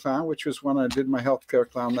talking clown, which was when I did my healthcare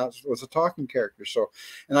clown, that was a talking character. So,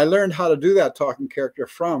 and I learned how to do that talking character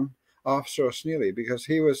from Officer O'Sneeley, because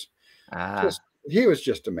he was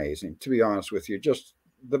just amazing, to be honest with you. Just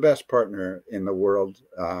the best partner in the world.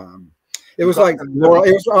 It was like Laurel.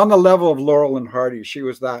 It was on the level of Laurel and Hardy. She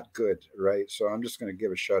was that good, right? So I'm just going to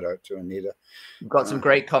give a shout out to Anita. We've got some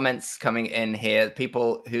great comments coming in here.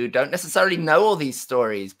 People who don't necessarily know all these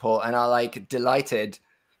stories, Paul, and are like delighted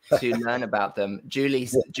to learn about them. Julie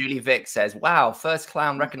Vick says, "Wow, first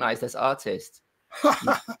clown recognized as artist."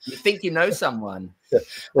 You think you know someone?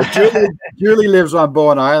 Well, Julie lives on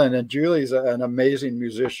Bowen Island, and Julie's an amazing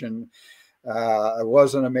musician.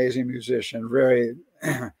 Was an amazing musician, very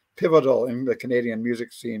pivotal in the Canadian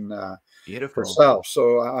music scene. Beautiful herself.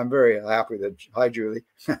 So I'm very happy that. Hi, Julie.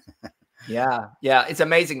 Yeah, it's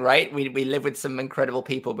amazing, right? We live with some incredible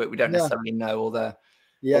people, but we don't necessarily know all the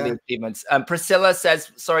achievements. Priscilla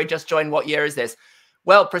says, "Sorry, just joined. What year is this?"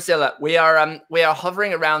 Well, Priscilla, we are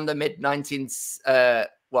hovering around the mid-90s,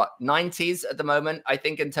 90s at the moment, I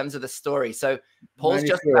think, in terms of the story. So Paul's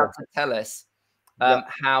just about to tell us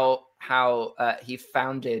how he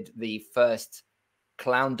founded the first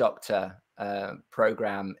Clown Doctor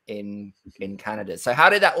program in Canada. So how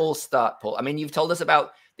did that all start, Paul? I mean, you've told us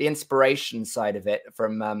about the inspiration side of it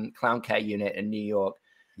from Clown Care Unit in New York,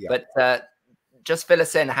 but just fill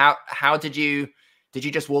us in. How did you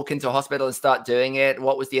just walk into a hospital and start doing it?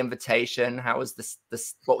 What was the invitation? How was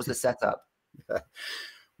what was the setup?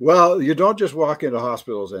 Well, you don't just walk into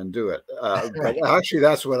hospitals and do it. But actually,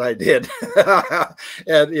 that's what I did.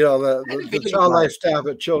 And, you know, the child life staff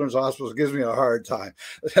at children's hospitals gives me a hard time.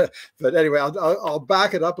 But anyway, I'll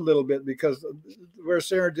back it up a little bit, because where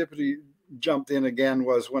serendipity jumped in again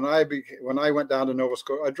was when I went down to Nova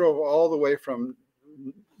Scotia. I drove all the way from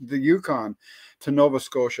the Yukon to Nova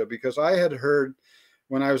Scotia because I had heard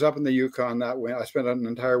when I was up in the Yukon that winter. I spent an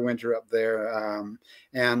entire winter up there,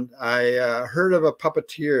 and I heard of a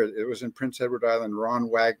puppeteer. It was in Prince Edward Island, Ron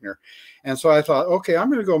Wagner, and so I thought, okay, I'm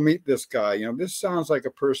going to go meet this guy. You know, this sounds like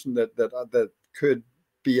a person that could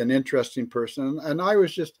be an interesting person, and I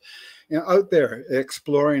was just, you know, out there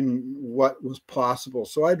exploring what was possible.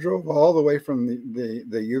 So I drove all the way from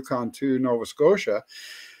the Yukon to Nova Scotia.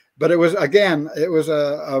 But it was, again, it was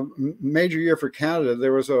a major year for Canada.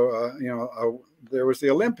 There was there was the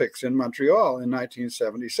Olympics in Montreal in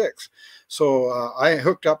 1976. So I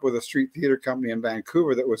hooked up with a street theater company in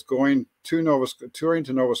Vancouver that was going to touring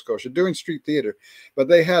to Nova Scotia, doing street theater, but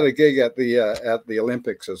they had a gig at the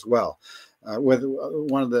Olympics as well, with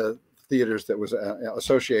one of the theaters that was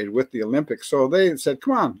associated with the Olympics. So they said,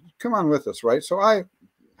 come on with us, right? So I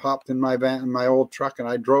hopped in my van, in my old truck, and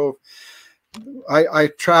I drove. I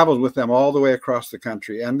traveled with them all the way across the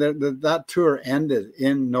country, and that tour ended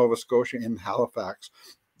in Nova Scotia, in Halifax.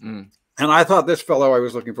 And I thought this fellow I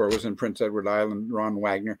was looking for was in Prince Edward Island, Ron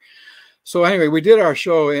Wagner. So anyway, we did our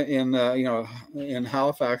show in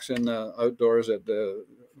Halifax, in outdoors at the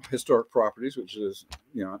Historic Properties, which is,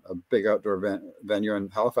 you know, a big outdoor venue in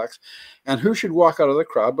Halifax. And who should walk out of the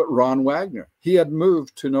crowd but Ron Wagner? He had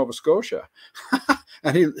moved to Nova Scotia.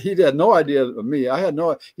 And he had no idea of me. I had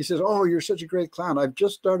no. He says, "Oh, you're such a great clown. I've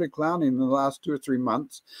just started clowning in the last 2 or 3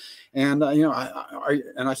 months, and you know."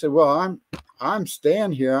 I said, "Well, I'm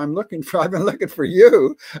staying here. I've been looking for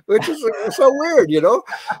you," which is so weird, you know.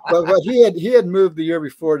 But he had moved the year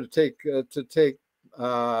before to take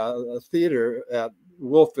a theater at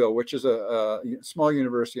Wolfville, which is a small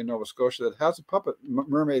university in Nova Scotia that has a puppet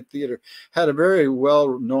mermaid theater. Had a very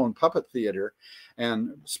well-known puppet theater,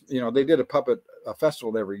 and you know, they did a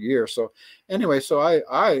festival every year. So anyway, so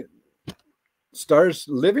I started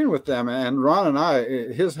living with them, and Ron and I,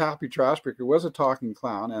 his happy trash picker was a talking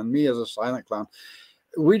clown, and me as a silent clown.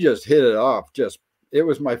 We just hit it off. It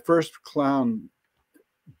was my first clown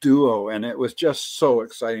duo, and it was just so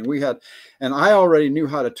exciting. And I already knew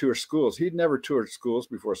how to tour schools. He'd never toured schools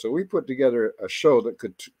before, so we put together a show that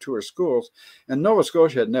could tour schools, and Nova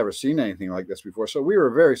Scotia had never seen anything like this before, so we were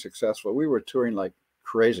very successful. We were touring like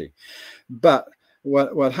crazy. But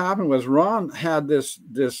what happened was Ron had this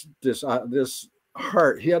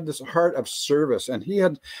heart. He had this heart of service, and he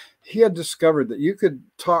had discovered that you could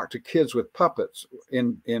talk to kids with puppets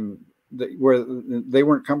where they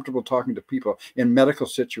weren't comfortable talking to people in medical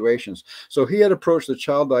situations. So he had approached the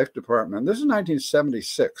child life department. This is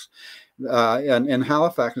 1976, and in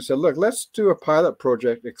Halifax, and said, "Look, let's do a pilot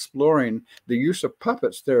project exploring the use of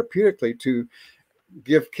puppets therapeutically to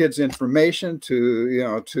give kids information,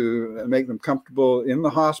 to make them comfortable in the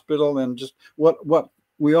hospital, and just what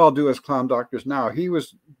we all do as clown doctors now." He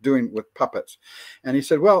was doing with puppets, and he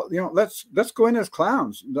said, "Well, you know, let's go in as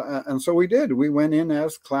clowns." And so we did. We went in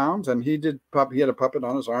as clowns, and he had a puppet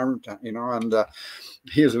on his arm, you know, and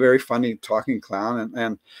he is a very funny talking clown.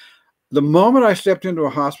 And the moment I stepped into a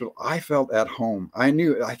hospital, I felt at home. I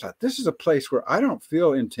thought, this is a place where I don't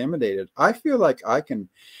feel intimidated. I feel like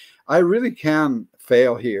I really can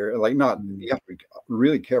fail here. Like, not, you have to be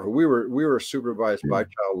really careful. We were supervised by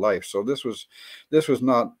child life, so this was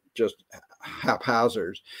not just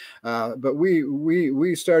haphazard. But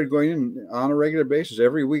we started going in on a regular basis.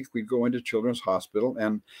 Every week we'd go into Children's Hospital,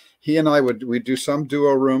 and he and I we'd do some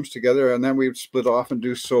duo rooms together, and then we'd split off and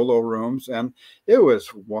do solo rooms, and it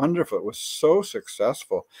was wonderful. It was so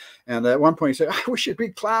successful. And at one point he said, "We should be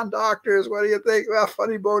clown doctors. What do you think?" "Well,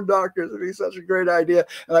 funny bone doctors would be such a great idea."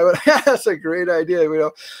 And I went, "That's a great idea," you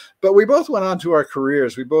know. But we both went on to our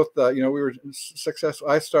careers. We both, we were successful.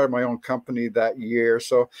 I started my own company that year,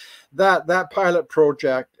 so that pilot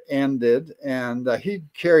project ended, and he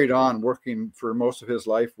carried on working for most of his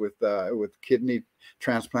life with kidney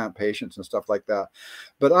transplant patients and stuff like that.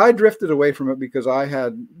 But I drifted away from it because I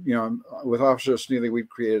had, with Officer O'Sneeley, we'd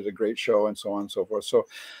created a great show and so on and so forth. So,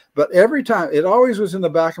 but every time, it always was in the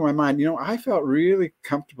back of my mind, I felt really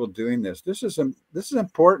comfortable doing this. This is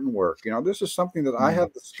important work. This is something that I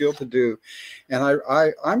have the skill to do, and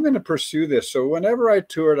I'm going to pursue this. So whenever I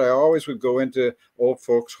toured, I always would go into old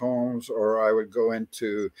folks' homes, or I would go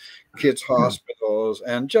into kids' hospitals,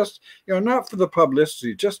 and just, not for the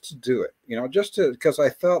publicity, just to do it, because I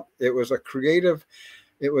felt it was a creative,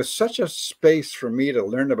 it was such a space for me to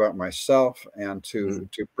learn about myself and to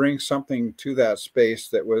bring something to that space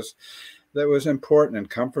that was that was important and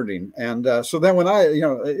comforting. And so then when I,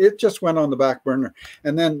 it just went on the back burner.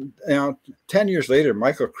 And then, 10 years later,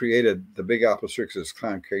 Michael created the Big Apple Circus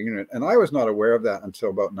Clown Care Unit. And I was not aware of that until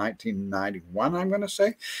about 1991, I'm going to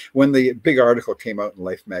say, when the big article came out in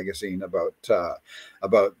Life magazine about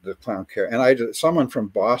the clown care. And someone from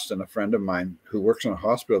Boston, a friend of mine who works in a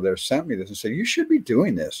hospital there, sent me this and said, you should be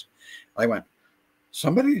doing this. I went,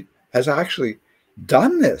 somebody has actually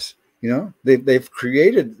done this. They've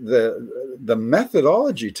created the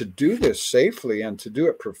methodology to do this safely and to do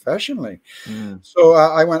it professionally. So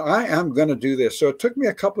I went, I am going to do this. So it took me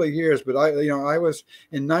a couple of years, but I was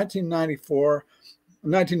in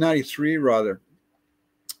 1993 rather.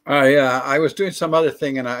 I was doing some other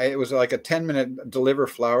thing, and it was like a 10-minute deliver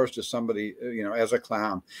flowers to somebody, as a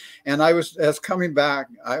clown. And I was coming back.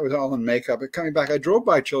 I was all in makeup. But coming back, I drove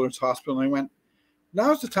by Children's Hospital, and I went,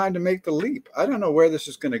 now's the time to make the leap. I don't know where this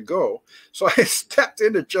is going to go. So I stepped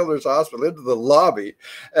into Children's Hospital, into the lobby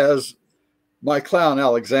as my clown,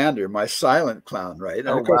 Alexander, my silent clown, right? And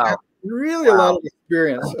of course, I had really a lot of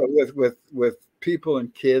experience with people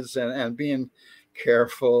and kids and being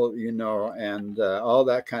careful, and all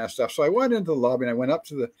that kind of stuff. So I went into the lobby and I went up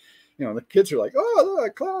to the kids are like, oh,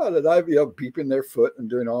 look, clown. And I, beeping their foot and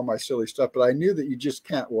doing all my silly stuff. But I knew that you just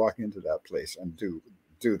can't walk into that place and do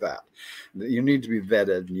that. You need to be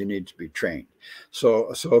vetted and you need to be trained.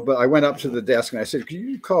 But I went up to the desk and I said, can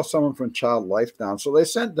you call someone from Child Life down? So they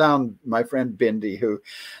sent down my friend Bindi, who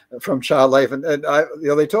from Child Life, and I,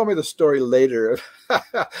 they told me the story later.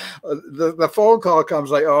 the phone call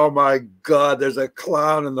comes like, oh my God, there's a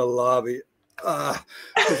clown in the lobby.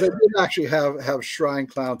 Because they did actually have shrine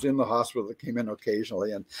clowns in the hospital that came in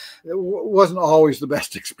occasionally, and it wasn't always the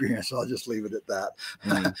best experience. I'll just leave it at that.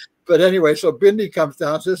 But anyway, so Bindi comes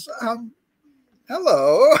down and says,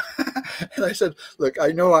 hello. And I said, look, I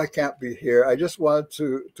know I can't be here. I just wanted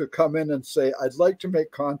to come in and say, I'd like to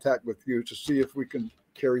make contact with you to see if we can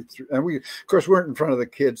carry through. And we, of course, weren't in front of the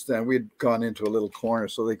kids then. We'd gone into a little corner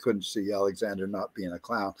so they couldn't see Alexander not being a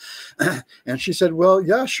clown. And she said, well,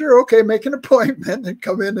 yeah, sure. Okay, make an appointment and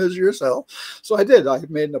come in as yourself. So I did. I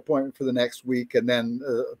made an appointment for the next week. And then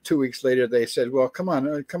 2 weeks later, they said, well, come on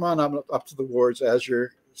up to the wards as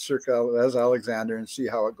your Cirque as Alexander and see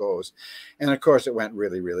how it goes. And of course, it went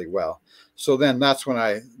really, really well. So then that's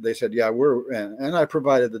when they said, yeah, and I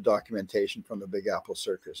provided the documentation from the Big Apple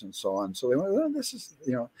Circus and so on. So they went, well, this is,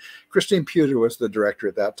 Christine Pewter was the director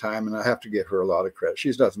at that time, and I have to give her a lot of credit.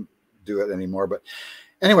 She doesn't do it anymore. But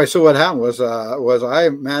anyway, so what happened was I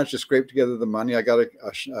managed to scrape together the money. I got a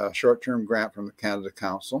short-term grant from the Canada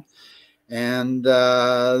Council, and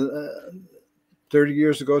 30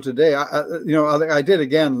 years ago today, I did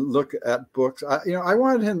again look at books. I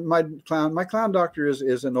wanted him, my clown doctor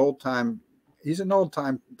is an old time. He's an old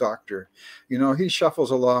time doctor. He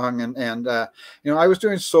shuffles along and I was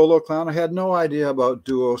doing solo clown. I had no idea about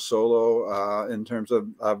duo solo in terms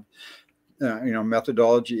of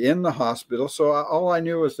methodology in the hospital. So all I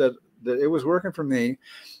knew was that it was working for me,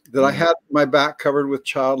 that I had my back covered with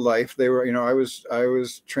Child Life. They were, I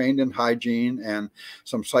was trained in hygiene and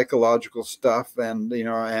some psychological stuff, and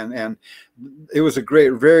and it was a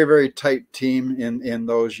great, very, very tight team in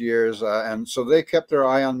those years, and so they kept their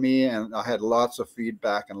eye on me, and I had lots of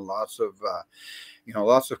feedback and lots of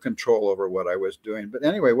control over what I was doing. But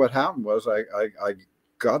anyway, what happened was I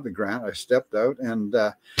got the grant. I stepped out, and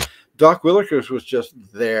Doc Willikers was just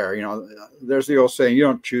there. There's the old saying, you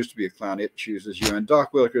don't choose to be a clown, it chooses you. And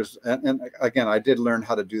Doc Willikers, and again, I did learn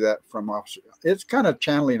how to do that from it's kind of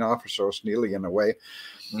channeling Officer O'Sneeley in a way.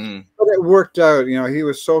 But it worked out. He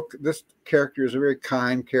was this character is a very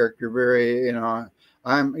kind character, very,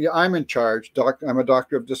 I'm in charge. I'm a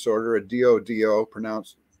doctor of disorder, a DODO,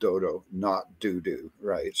 pronounced dodo, not doo-doo,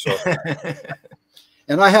 right? So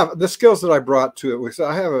and I have the skills that I brought to it, because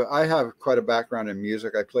I have quite a background in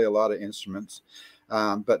music. I play a lot of instruments,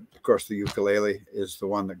 but of course the ukulele is the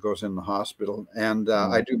one that goes in the hospital, and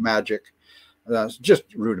I do magic, just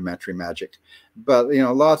rudimentary magic, but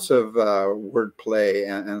lots of word play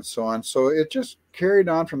and so on. So it just carried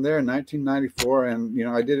on from there in 1994, and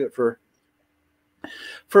I did it for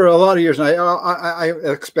a lot of years. And I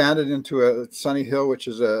expanded into a Sunny Hill, which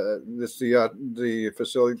is the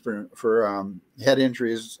facility for head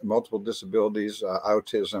injuries, multiple disabilities,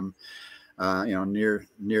 autism,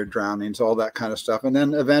 near drownings, all that kind of stuff. And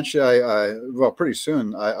then eventually, pretty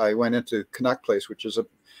soon, I went into Canuck Place, which is a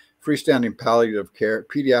freestanding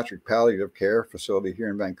pediatric palliative care facility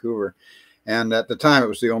here in Vancouver. And at the time, it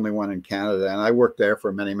was the only one in Canada, and I worked there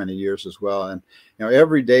for many, many years as well. And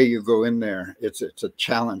every day you go in there, it's a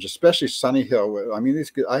challenge, especially Sunny Hill. I mean,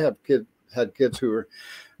 I had kids who were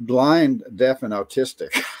blind, deaf, and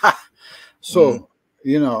autistic. So,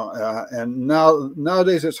 you know, and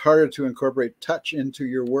nowadays it's harder to incorporate touch into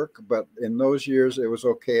your work, but in those years it was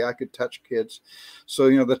okay. I could touch kids. So,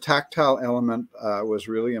 you know, the tactile element was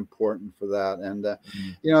really important for that. And,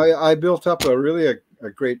 you know, I built up a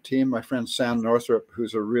great team. My friend Sam Northrop,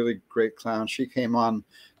 who's a really great clown, she came on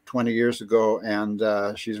 20 years ago,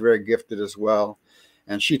 and she's very gifted as well.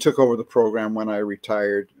 And she took over the program when I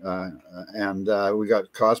retired. And we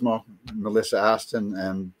got Cosmo, Melissa Aston,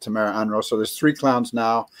 and Tamara Unro. So there's 3 clowns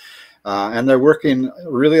now. And they're working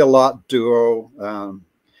really a lot duo.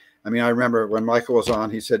 I mean, I remember when Michael was on,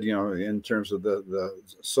 he said, you know, in terms of the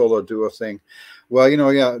solo duo thing. Well, you know,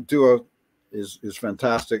 yeah, duo is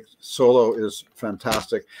fantastic. Solo is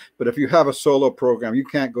fantastic. But if you have a solo program, you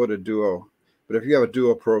can't go to duo. But if you have a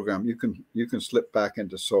duo program, you can slip back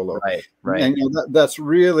into solo. Right. And you know, that's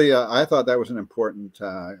really I thought that was an important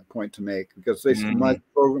point to make, because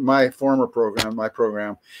my former program, my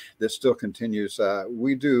program that still continues,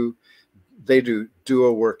 they do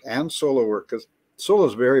duo work and solo work, because solo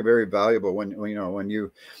is very, very valuable when you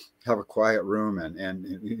have a quiet room and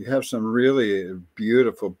you have some really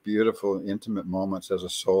beautiful intimate moments as a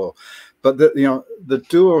solo. But the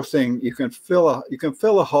duo thing, you can fill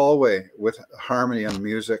a hallway with harmony and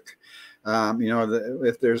music. You know,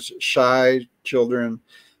 if there's shy children,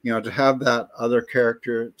 you know, to have that other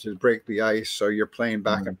character to break the ice, so you're playing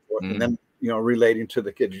back and forth, and then, you know, relating to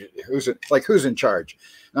the kid, who's in charge?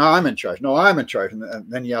 No, I'm in charge. No, I'm in charge. And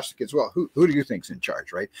then you ask the kids, well, who do you think's in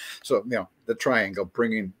charge, right? So, you know, the triangle,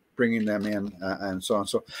 bringing them in, and so on.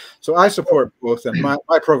 So I support both, and my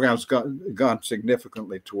program's gone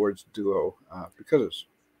significantly towards duo because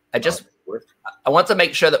it's I want to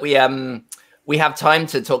make sure that we have time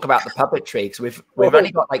to talk about the puppetry, because we've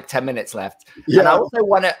only got like 10 minutes left. Yeah. And I also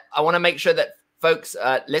want to make sure that folks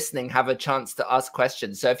listening have a chance to ask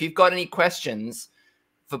questions. So if you've got any questions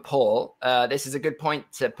for Paul, this is a good point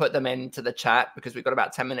to put them into the chat, because we've got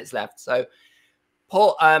about 10 minutes left. So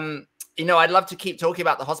Paul, you know, I'd love to keep talking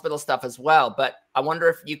about the hospital stuff as well, but I wonder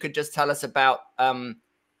if you could just tell us about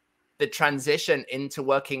the transition into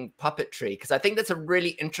working puppetry, because I think that's a really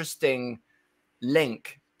interesting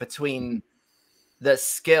link between the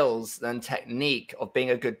skills and technique of being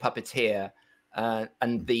a good puppeteer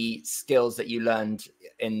and the skills that you learned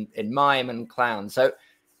in mime and clown. So,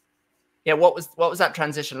 yeah, what was that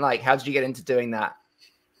transition like? How did you get into doing that?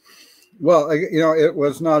 Well, you know, it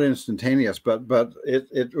was not instantaneous, but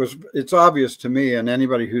it's obvious to me and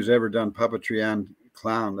anybody who's ever done puppetry and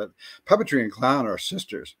clown that puppetry and clown are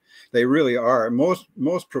sisters. They really are.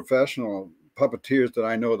 Most professional puppeteers that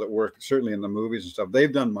I know that work certainly in the movies and stuff,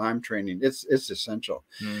 they've done mime training. It's essential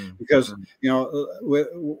because you know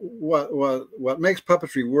what makes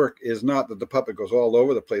puppetry work is not that the puppet goes all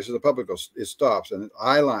over the place. The puppet it stops, and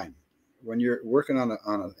eye line. When you're working on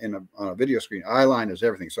a video screen, eye line is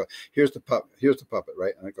everything. So here's the puppet,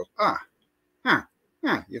 right? And it goes,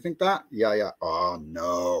 you think that? Yeah. Oh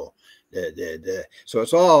no.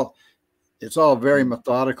 So it's all very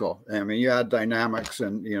methodical. I mean, you add dynamics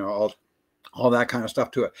and, you know, all that kind of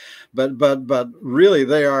stuff to it. But really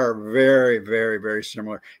they are very, very, very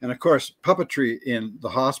similar. And of course, puppetry in the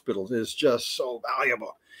hospitals is just so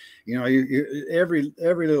valuable. You know, every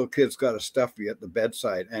little kid's got a stuffy at the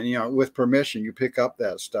bedside, and you know, with permission, you pick up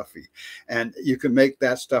that stuffy, and you can make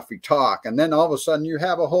that stuffy talk, and then all of a sudden you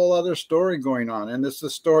have a whole other story going on, and it's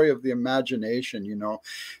the story of the imagination, you know.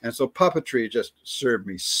 And so puppetry just served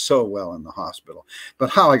me so well in the hospital.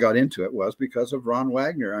 But how I got into it was because of Ron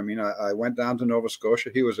Wagner. I mean, I went down to Nova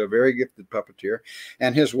Scotia. He was a very gifted puppeteer,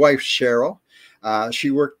 and his wife Cheryl.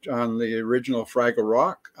 She worked on the original Fraggle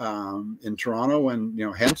Rock in Toronto when, you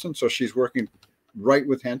know, Henson. So she's working right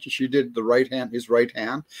with Henson. She did his right hand.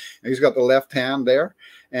 And he's got the left hand there,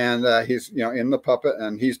 and he's, you know, in the puppet,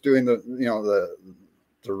 and he's doing the, you know,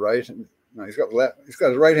 the right. No, he's got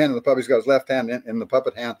his right hand in the puppet. He's got his left hand in the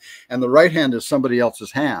puppet hand, and the right hand is somebody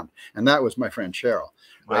else's hand, and that was my friend Cheryl.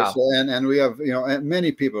 Right. Wow. So, and we have, you know, and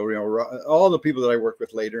many people, you know, all the people that I worked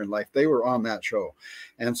with later in life, they were on that show.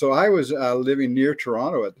 And so I was living near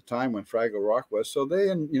Toronto at the time when Fraggle Rock was. So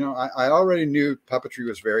you know, I already knew puppetry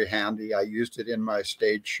was very handy. I used it in my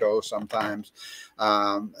stage show sometimes.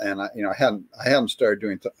 And you know, I hadn't started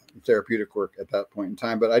doing therapeutic work at that point in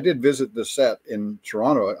time, but I did visit the set in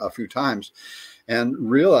Toronto a few times and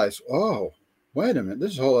realized, oh, wait a minute,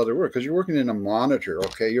 this is a whole other work, because you're working in a monitor,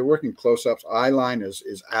 okay? You're working close-ups. Eye line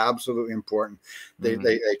is absolutely important. They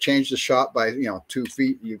change the shot by, you know, 2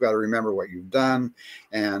 feet. You've got to remember what you've done.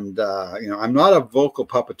 And, you know, I'm not a vocal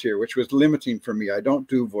puppeteer, which was limiting for me. I don't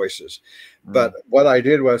do voices. But what I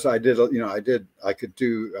did was I could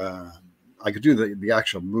do the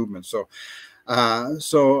actual movement. So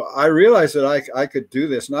So I realized that I could do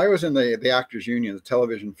this. And I was in the Actors Union, the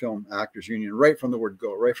Television Film Actors Union, right from the word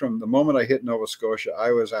go. Right from the moment I hit Nova Scotia,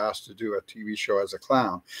 I was asked to do a TV show as a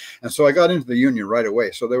clown. And so I got into the union right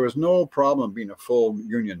away. So there was no problem being a full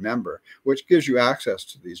union member, which gives you access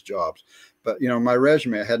to these jobs. But, you know, my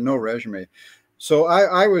resume, I had no resume. So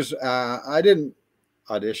I didn't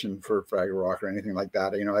audition for Fraggle Rock or anything like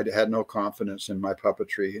that. You know, I had no confidence in my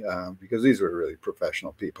puppetry because these were really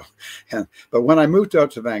professional people. But when I moved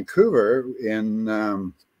out to Vancouver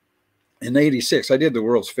in '86, I did the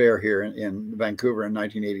World's Fair here in Vancouver in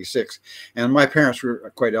 1986, and my parents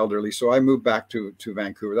were quite elderly, so I moved back to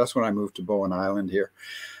Vancouver. That's when I moved to Bowen Island here.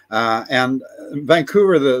 And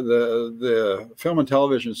Vancouver, the film and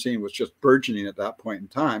television scene was just burgeoning at that point in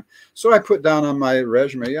time. So I put down on my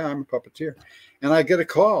resume, yeah, I'm a puppeteer. And I get a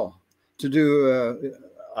call to do,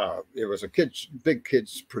 it was a big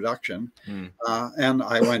kids production. And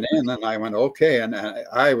I went in and I went, okay. And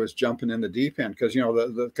I was jumping in the deep end because, you know,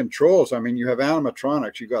 the controls, I mean, you have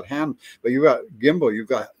animatronics, you got but you got gimbal, you've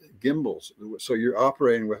got gimbals. So you're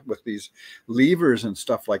operating with these levers and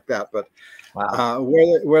stuff like that. But wow.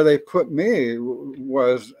 Where they put me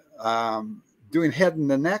was doing head and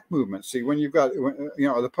the neck movements. See, when you've got, you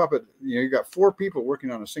know, the puppet, you know, you got 4 people working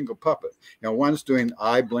on a single puppet. You know, one's doing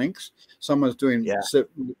eye blinks, someone's doing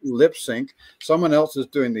lip sync, someone else is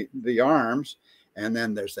doing the arms, and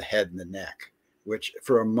then there's the head and the neck, which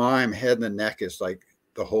for a mime, head and the neck is like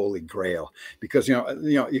the holy grail, because you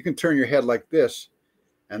know you can turn your head like this,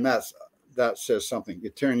 and that says something. You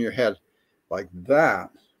turn your head like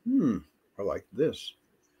that, or like this.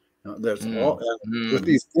 There's all with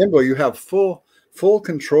these gimbal, you have full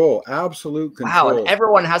control, absolute control. Wow, and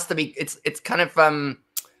everyone has to be. It's kind of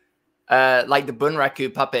like the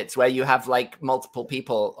Bunraku puppets, where you have like multiple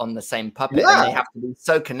people on the same puppet, and they have to be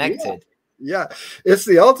so connected. Yeah, it's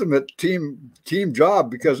the ultimate team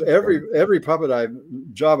job, because every puppet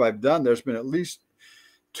job I've done, there's been at least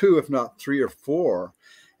 2, if not 3 or 4,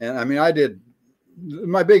 and I mean I did.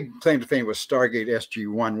 My big claim to fame was Stargate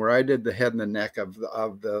SG-1, where I did the head and the neck of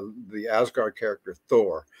the Asgard character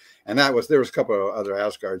Thor, and there was a couple of other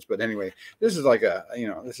Asgards, but anyway, this is like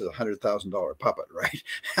this is $100,000 puppet, right?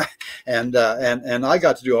 and I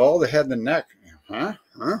got to do all the head and the neck.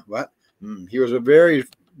 What? He was a very,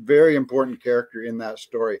 very important character in that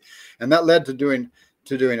story, and that led to doing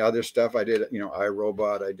other stuff. I did,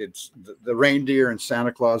 iRobot. I did the reindeer in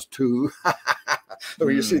Santa Claus 2.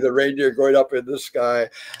 Where you see the reindeer going up in the sky,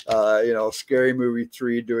 Scary Movie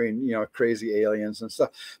 3 doing, crazy aliens and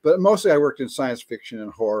stuff. But mostly I worked in science fiction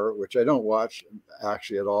and horror, which I don't watch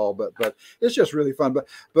actually at all, but it's just really fun.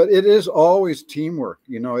 But it is always teamwork.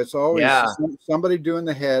 It's always somebody doing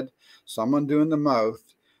the head, someone doing the mouth.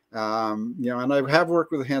 And I have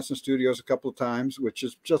worked with the Henson Studios a couple of times, which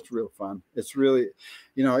is just real fun. It's really,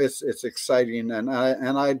 it's exciting, and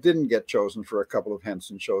I didn't get chosen for a couple of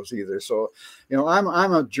Henson shows either. So, I'm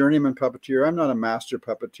a journeyman puppeteer. I'm not a master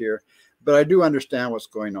puppeteer, but I do understand what's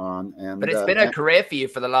going on. But it's been a career for you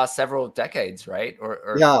for the last several decades, right?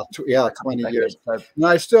 Or 20 years. And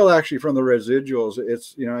I still actually, from the residuals,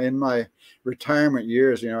 it's in my retirement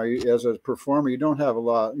years, as a performer, you don't have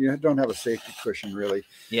a safety cushion really.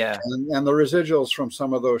 Yeah. And the residuals from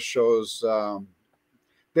some of those shows,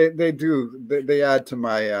 they add to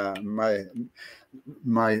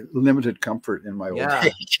my limited comfort in my old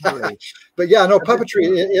age. But puppetry,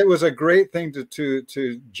 it was a great thing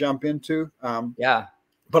to jump into.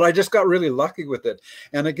 But I just got really lucky with it.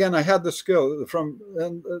 And again, I had the skill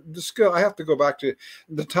I have to go back to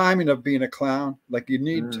the timing of being a clown. Like, you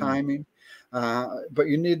need timing, but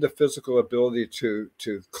you need the physical ability to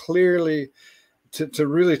clearly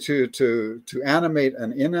to animate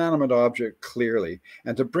an inanimate object clearly,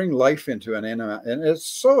 and to bring life into an inanimate, and it's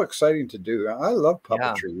so exciting to do. I love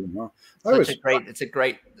puppetry. It's a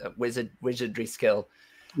great wizardry skill.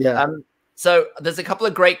 Yeah. So there's a couple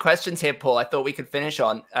of great questions here, Paul, I thought we could finish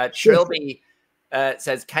on. Trilby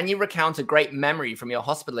says, can you recount a great memory from your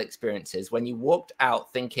hospital experiences when you walked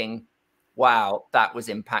out thinking, wow, that was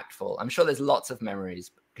impactful? I'm sure there's lots of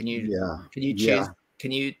memories. Can you choose?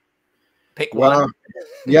 Can you pick one?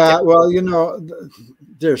 Well,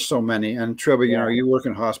 there's so many. And Trilby, you work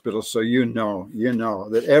in hospitals, so you know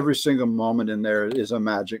that every single moment in there is a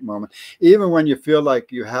magic moment. Even when you feel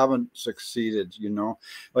like you haven't succeeded,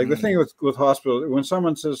 like the thing with hospital, when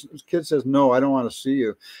kid says, no, I don't want to see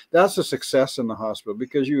you, that's a success in the hospital,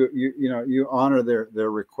 because you honor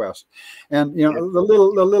their request. And the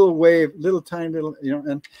little wave,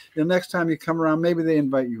 and the next time you come around, maybe they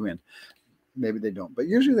invite you in. maybe they don't, but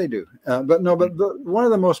usually they do. But no, but one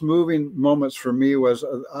of the most moving moments for me was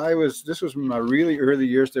this was in my really early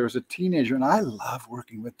years. There was a teenager, and I love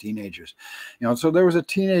working with teenagers, you know. So there was a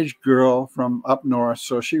teenage girl from up north.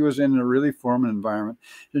 So she was in a really formative environment,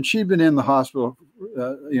 and she'd been in the hospital,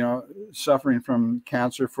 you know, suffering from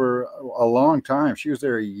cancer for a long time. She was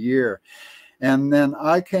there a year. And then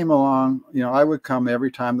I came along, you know, I would come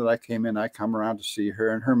every time that I came in, I come around to see her,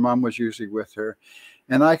 and her mom was usually with her.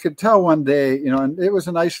 And I could tell one day, you know, and it was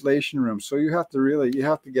an isolation room. So you have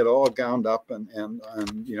to get all gowned up and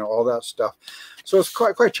you know, all that stuff. So it's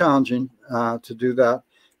quite challenging to do that.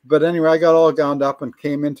 But anyway, I got all gowned up and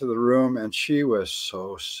came into the room, and she was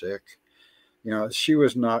so sick. You know, she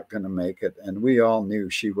was not going to make it. And we all knew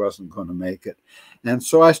she wasn't going to make it. And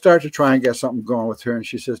so I started to try and get something going with her. And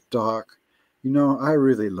she says, "Doc, you know, I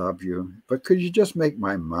really love you, but could you just make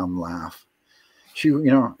my mom laugh? She,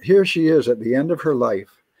 you know, here she is at the end of her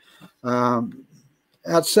life,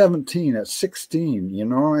 at 17, at 16, you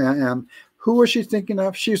know, and who was she thinking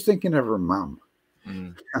of? She was thinking of her mom."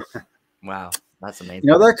 Mm. Wow, that's amazing.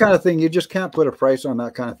 You know, that kind of thing, you just can't put a price on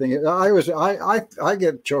that kind of thing. I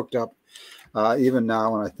get choked up even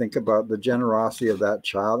now when I think about the generosity of that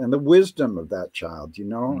child and the wisdom of that child, you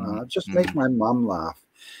know, just make my mom laugh,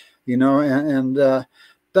 you know, and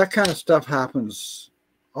that kind of stuff happens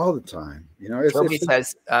all the time, you know. Trilby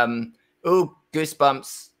says, "Ooh,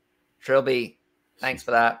 goosebumps." Trilby, thanks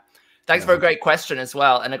for that. Thanks for a great question as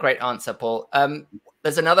well, and a great answer, Paul.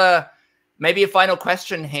 There's another, maybe a final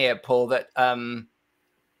question here, Paul, that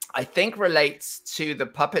I think relates to the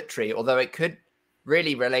puppetry, although it could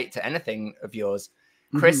really relate to anything of yours.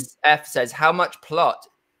 Chris F says, "How much plot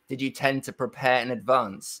did you tend to prepare in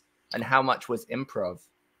advance, and how much was improv?"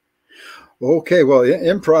 Okay, well,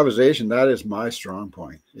 improvisation, that is my strong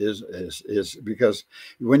point, is because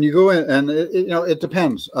when you go in, and you know, it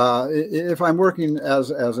depends. If I'm working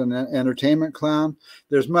as an entertainment clown,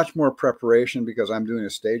 there's much more preparation because I'm doing a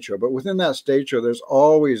stage show. But within that stage show, there's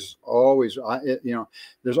always you know,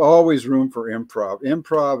 there's always room for improv.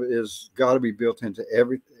 Improv is got to be built into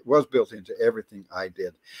everything I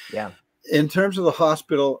did. Yeah. In terms of the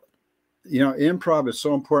hospital, you know, improv is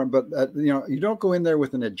so important, but you know, you don't go in there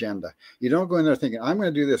with an agenda. You don't go in there thinking, I'm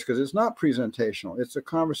going to do this, because it's not presentational. It's a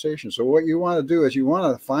conversation. So what you want to do is you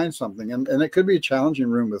want to find something, and it could be a challenging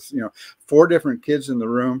room with, you know, 4 different kids in the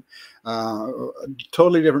room,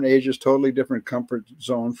 totally different ages, totally different comfort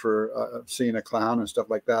zone for seeing a clown and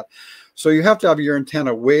stuff like that. So you have to have your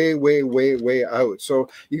antenna way out. So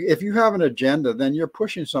if you have an agenda, then you're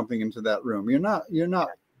pushing something into that room. You're not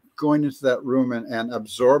going into that room and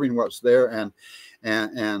absorbing what's there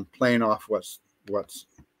and playing off what's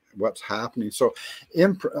happening. So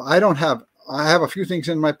I have a few things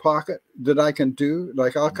in my pocket that I can do.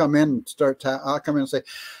 Like I'll come in and I'll come in and say,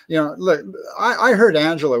 you know, look, I heard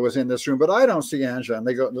Angela was in this room, but I don't see Angela. And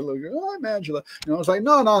they go, "Oh, I'm Angela." You know, it's like,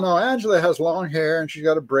 no. Angela has long hair and she's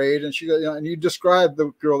got a braid, and she got, you know, and you describe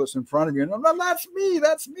the girl that's in front of you. No, that's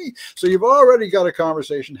me. So you've already got a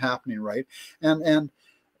conversation happening, right? And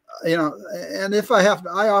you know, and if I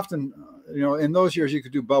often, you know, in those years you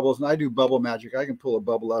could do bubbles, and I do bubble magic. I can pull a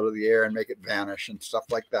bubble out of the air and make it vanish and stuff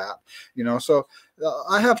like that, you know. So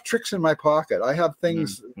I have tricks in my pocket. I have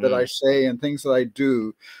things that I say and things that I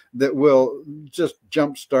do that will just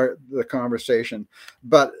jumpstart the conversation.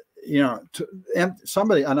 But you know,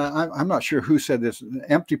 somebody, and I'm not sure who said this,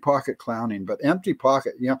 empty pocket clowning, but empty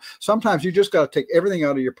pocket, you know, sometimes you just got to take everything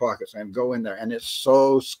out of your pockets and go in there. And it's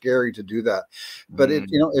so scary to do that. But you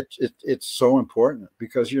know, it's so important,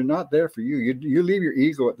 because you're not there for you. You leave your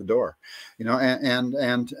ego at the door, you know,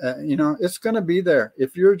 and you know, it's going to be there.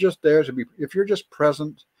 If you're just there if you're just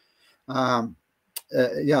present,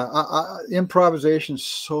 improvisation is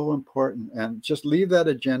so important, and just leave that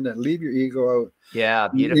agenda, leave your ego out. Yeah,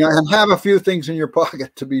 beautiful. You know, and have a few things in your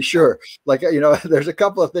pocket to be sure. Like, you know, there's a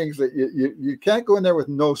couple of things that you can't go in there with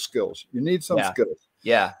no skills. You need some skills.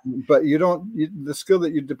 Yeah. But the skill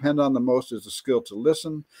that you depend on the most is the skill to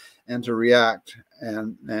listen and to react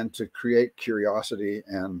and to create curiosity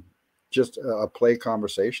and just a play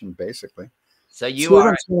conversation, basically. So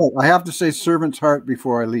I have to say servant's heart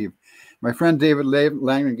before I leave. My friend David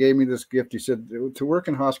Langman gave me this gift. He said, to work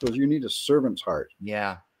in hospitals, you need a servant's heart.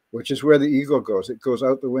 Yeah. Which is where the ego goes. It goes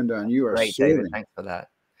out the window, and you are great, serving. David. Thanks for that.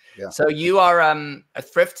 Yeah. So you are a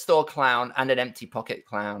thrift store clown and an empty pocket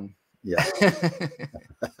clown. Yeah.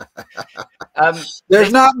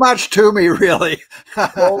 There's not much to me, really.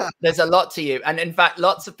 Well, there's a lot to you. And in fact,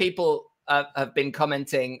 lots of people have been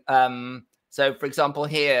commenting. So for example,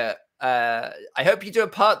 here, I hope you do a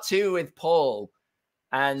part 2 with Paul.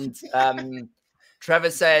 And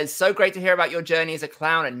Trevor says, so great to hear about your journey as a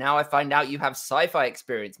clown. And now I find out you have sci-fi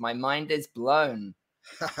experience. My mind is blown.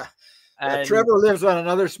 Yeah, Trevor lives on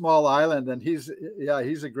another small island, and he's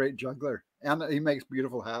a great juggler, and he makes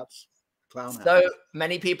beautiful hats, clown hats. So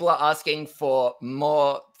many people are asking for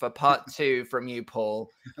more for part 2 from you, Paul.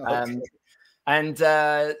 Okay. And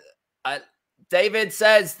David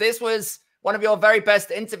says this was one of your very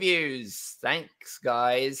best interviews. Thanks,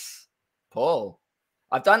 guys. Paul,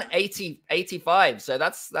 I've done 85, so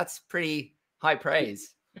that's pretty high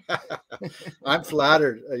praise. I'm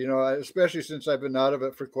flattered, you know, especially since I've been out of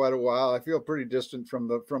it for quite a while. I feel pretty distant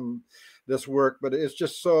from this work, but it's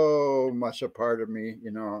just so much a part of me,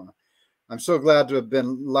 you know. I'm so glad to have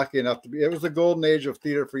been lucky enough to be. It was the golden age of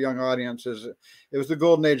theater for young audiences. It was the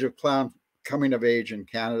golden age of clown coming of age in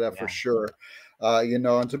Canada, for sure. You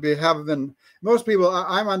know, and to be having most people,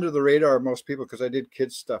 I'm under the radar of most people because I did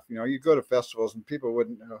kids stuff. You know, you go to festivals and people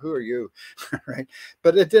wouldn't know, who are you, right?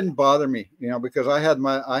 But it didn't bother me, you know, because I had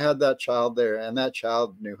that child there, and that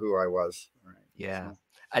child knew who I was. Right? Yeah, so.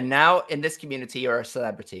 And now in this community, you're a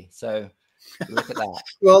celebrity. So look at that.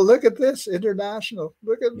 Well, look at this, international.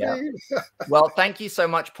 Look at me. Well, thank you so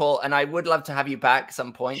much, Paul. And I would love to have you back at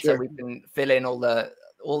some point so we can fill in all the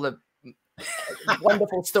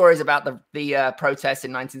wonderful stories about the protests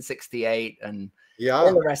in 1968 and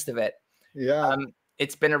all the rest of it.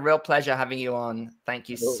 It's been a real pleasure having you on. Thank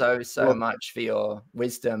you so much for your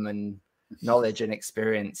wisdom and knowledge and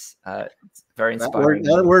experience. It's very inspiring.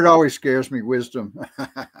 That word always scares me, wisdom.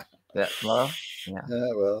 Well,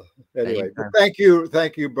 anyway, thank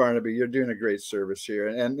you, Barnaby. You're doing a great service here,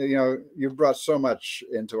 and you know, you've brought so much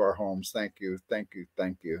into our homes. Thank you.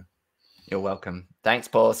 You're welcome. Thanks,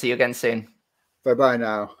 Paul. See you again soon. Bye-bye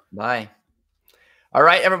now. Bye. All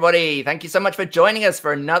right, everybody. Thank you so much for joining us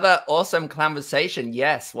for another awesome Clownversation.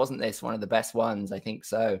 Yes, wasn't this one of the best ones? I think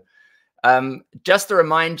so. Just to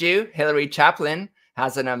remind you, Hilary Chaplin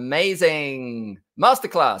has an amazing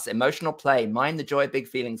masterclass, Emotional Play, Mind the Joy of Big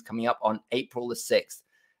Feelings, coming up on April the 6th.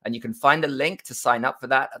 And you can find a link to sign up for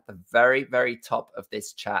that at the very, very top of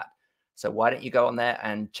this chat. So why don't you go on there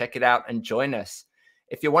and check it out and join us?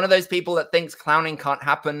 If you're one of those people that thinks clowning can't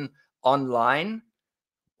happen online,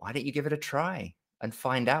 why don't you give it a try and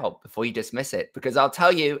find out before you dismiss it? Because I'll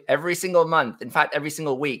tell you, every single month, in fact, every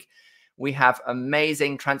single week, we have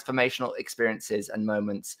amazing transformational experiences and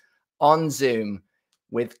moments on Zoom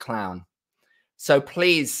with clown. So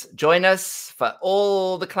please join us for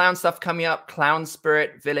all the clown stuff coming up, Clown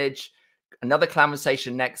Spirit Village, another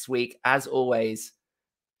Clownversation next week. As always,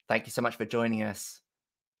 thank you so much for joining us,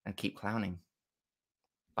 and keep clowning.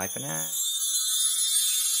 Bye for now.